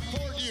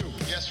support you.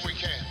 Yes, we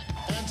can.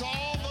 And to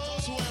all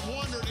those who have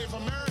wondered if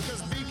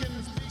America's beacon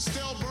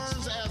still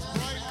burns as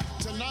bright,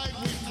 tonight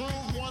we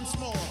prove once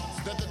more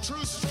that the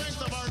true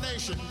strength of our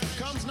nation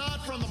comes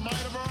not from the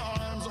might of our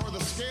arms or the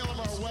scale of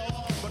our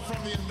wealth, but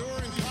from the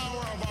enduring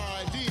power of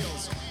our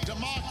ideals,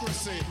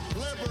 democracy,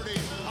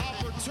 liberty,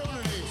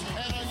 opportunity,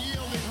 and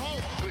unyielding hope.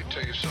 Let me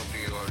tell you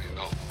something you already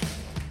know.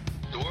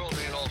 The world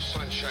ain't all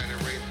sunshine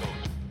and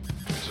rainbows.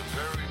 It's a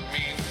very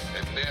mean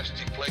and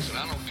nasty place, and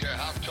I don't care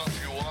how tough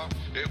you are,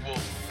 it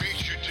will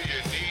beat you to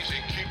your knees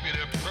and keep you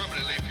there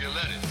permanently if you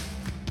let it.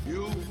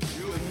 You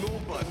and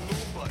nobody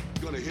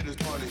gonna hit his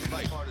part of his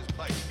life.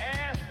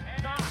 Ask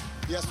not.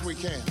 Yes, we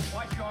can.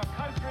 What your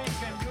country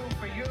can do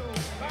for you.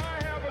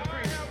 I have a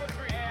dream.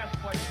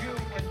 Ask what you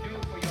can do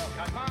for your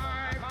country.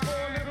 My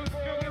poor little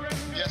children.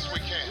 Yes, we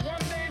can.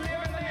 One day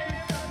live in a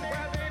nation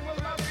where they will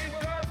not be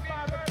judged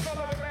by the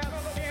color of their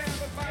skin,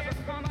 but by the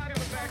content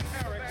of their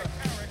character.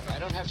 I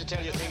don't have to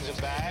tell you things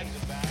are bad.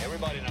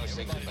 Everybody knows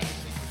things are bad.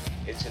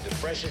 It's a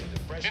depression.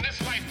 In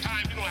this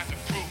lifetime, you don't have to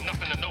prove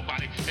nothing to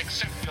nobody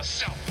except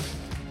yourself.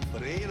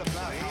 But it ain't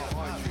about how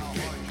hard you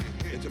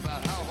get. It's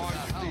about how hard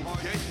you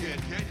get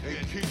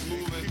and keep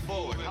moving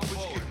forward. How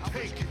much you can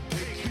take and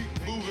keep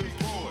moving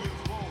forward.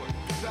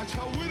 That's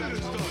how winning is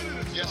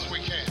done. Yes, we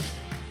can.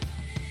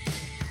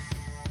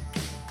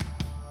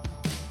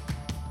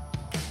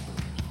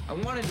 I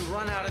wanted to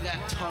run out of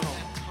that tunnel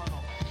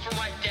for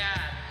my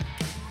dad.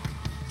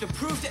 To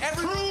prove to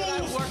everyone that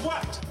I work.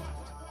 What?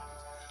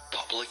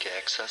 Public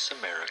Access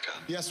America.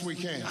 Yes, we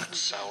can. On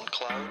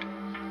SoundCloud,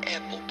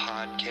 Apple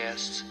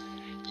Podcasts,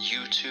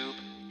 YouTube,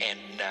 and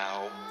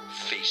now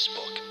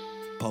Facebook.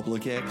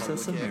 Public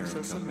Access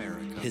America.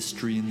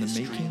 History in the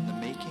making.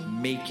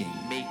 Making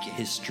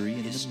history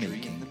in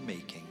the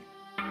making.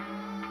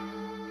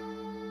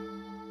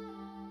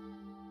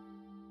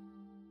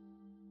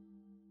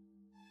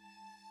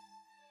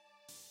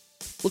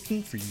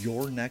 Looking for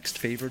your next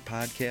favorite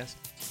podcast?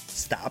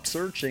 Stop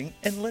searching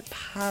and let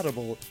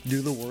Potable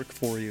do the work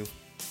for you.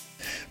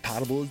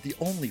 Potable is the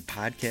only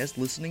podcast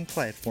listening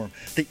platform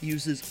that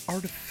uses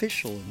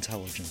artificial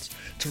intelligence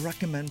to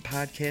recommend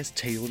podcasts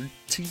tailored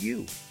to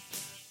you.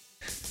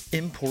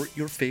 Import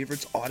your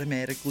favorites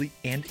automatically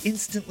and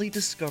instantly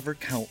discover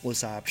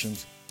countless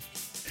options.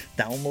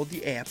 Download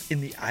the app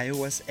in the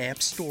iOS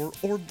App Store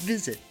or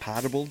visit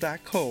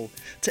potable.co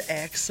to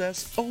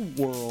access a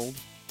world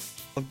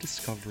of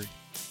discovery.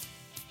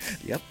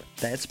 Yep,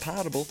 that's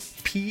Potable.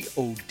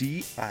 Podibble.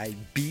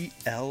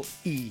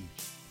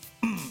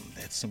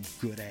 That's some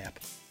good app.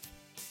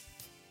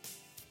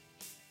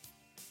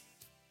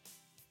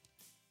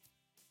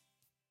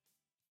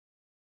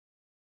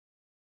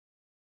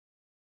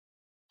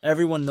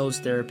 Everyone knows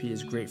therapy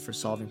is great for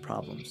solving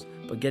problems,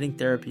 but getting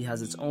therapy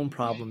has its own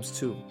problems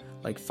too,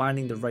 like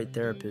finding the right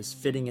therapist,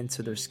 fitting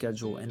into their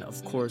schedule, and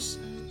of course,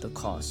 the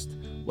cost.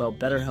 Well,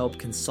 BetterHelp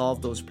can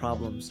solve those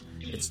problems.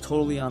 It's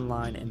totally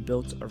online and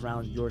built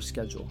around your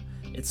schedule.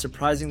 It's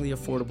surprisingly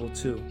affordable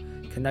too.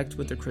 Connect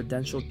with a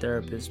credentialed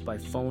therapist by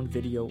phone,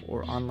 video,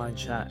 or online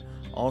chat,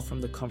 all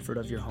from the comfort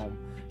of your home.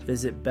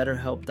 Visit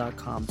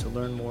BetterHelp.com to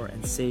learn more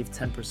and save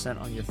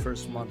 10% on your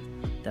first month.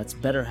 That's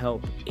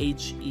BetterHelp,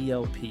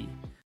 H-E-L-P.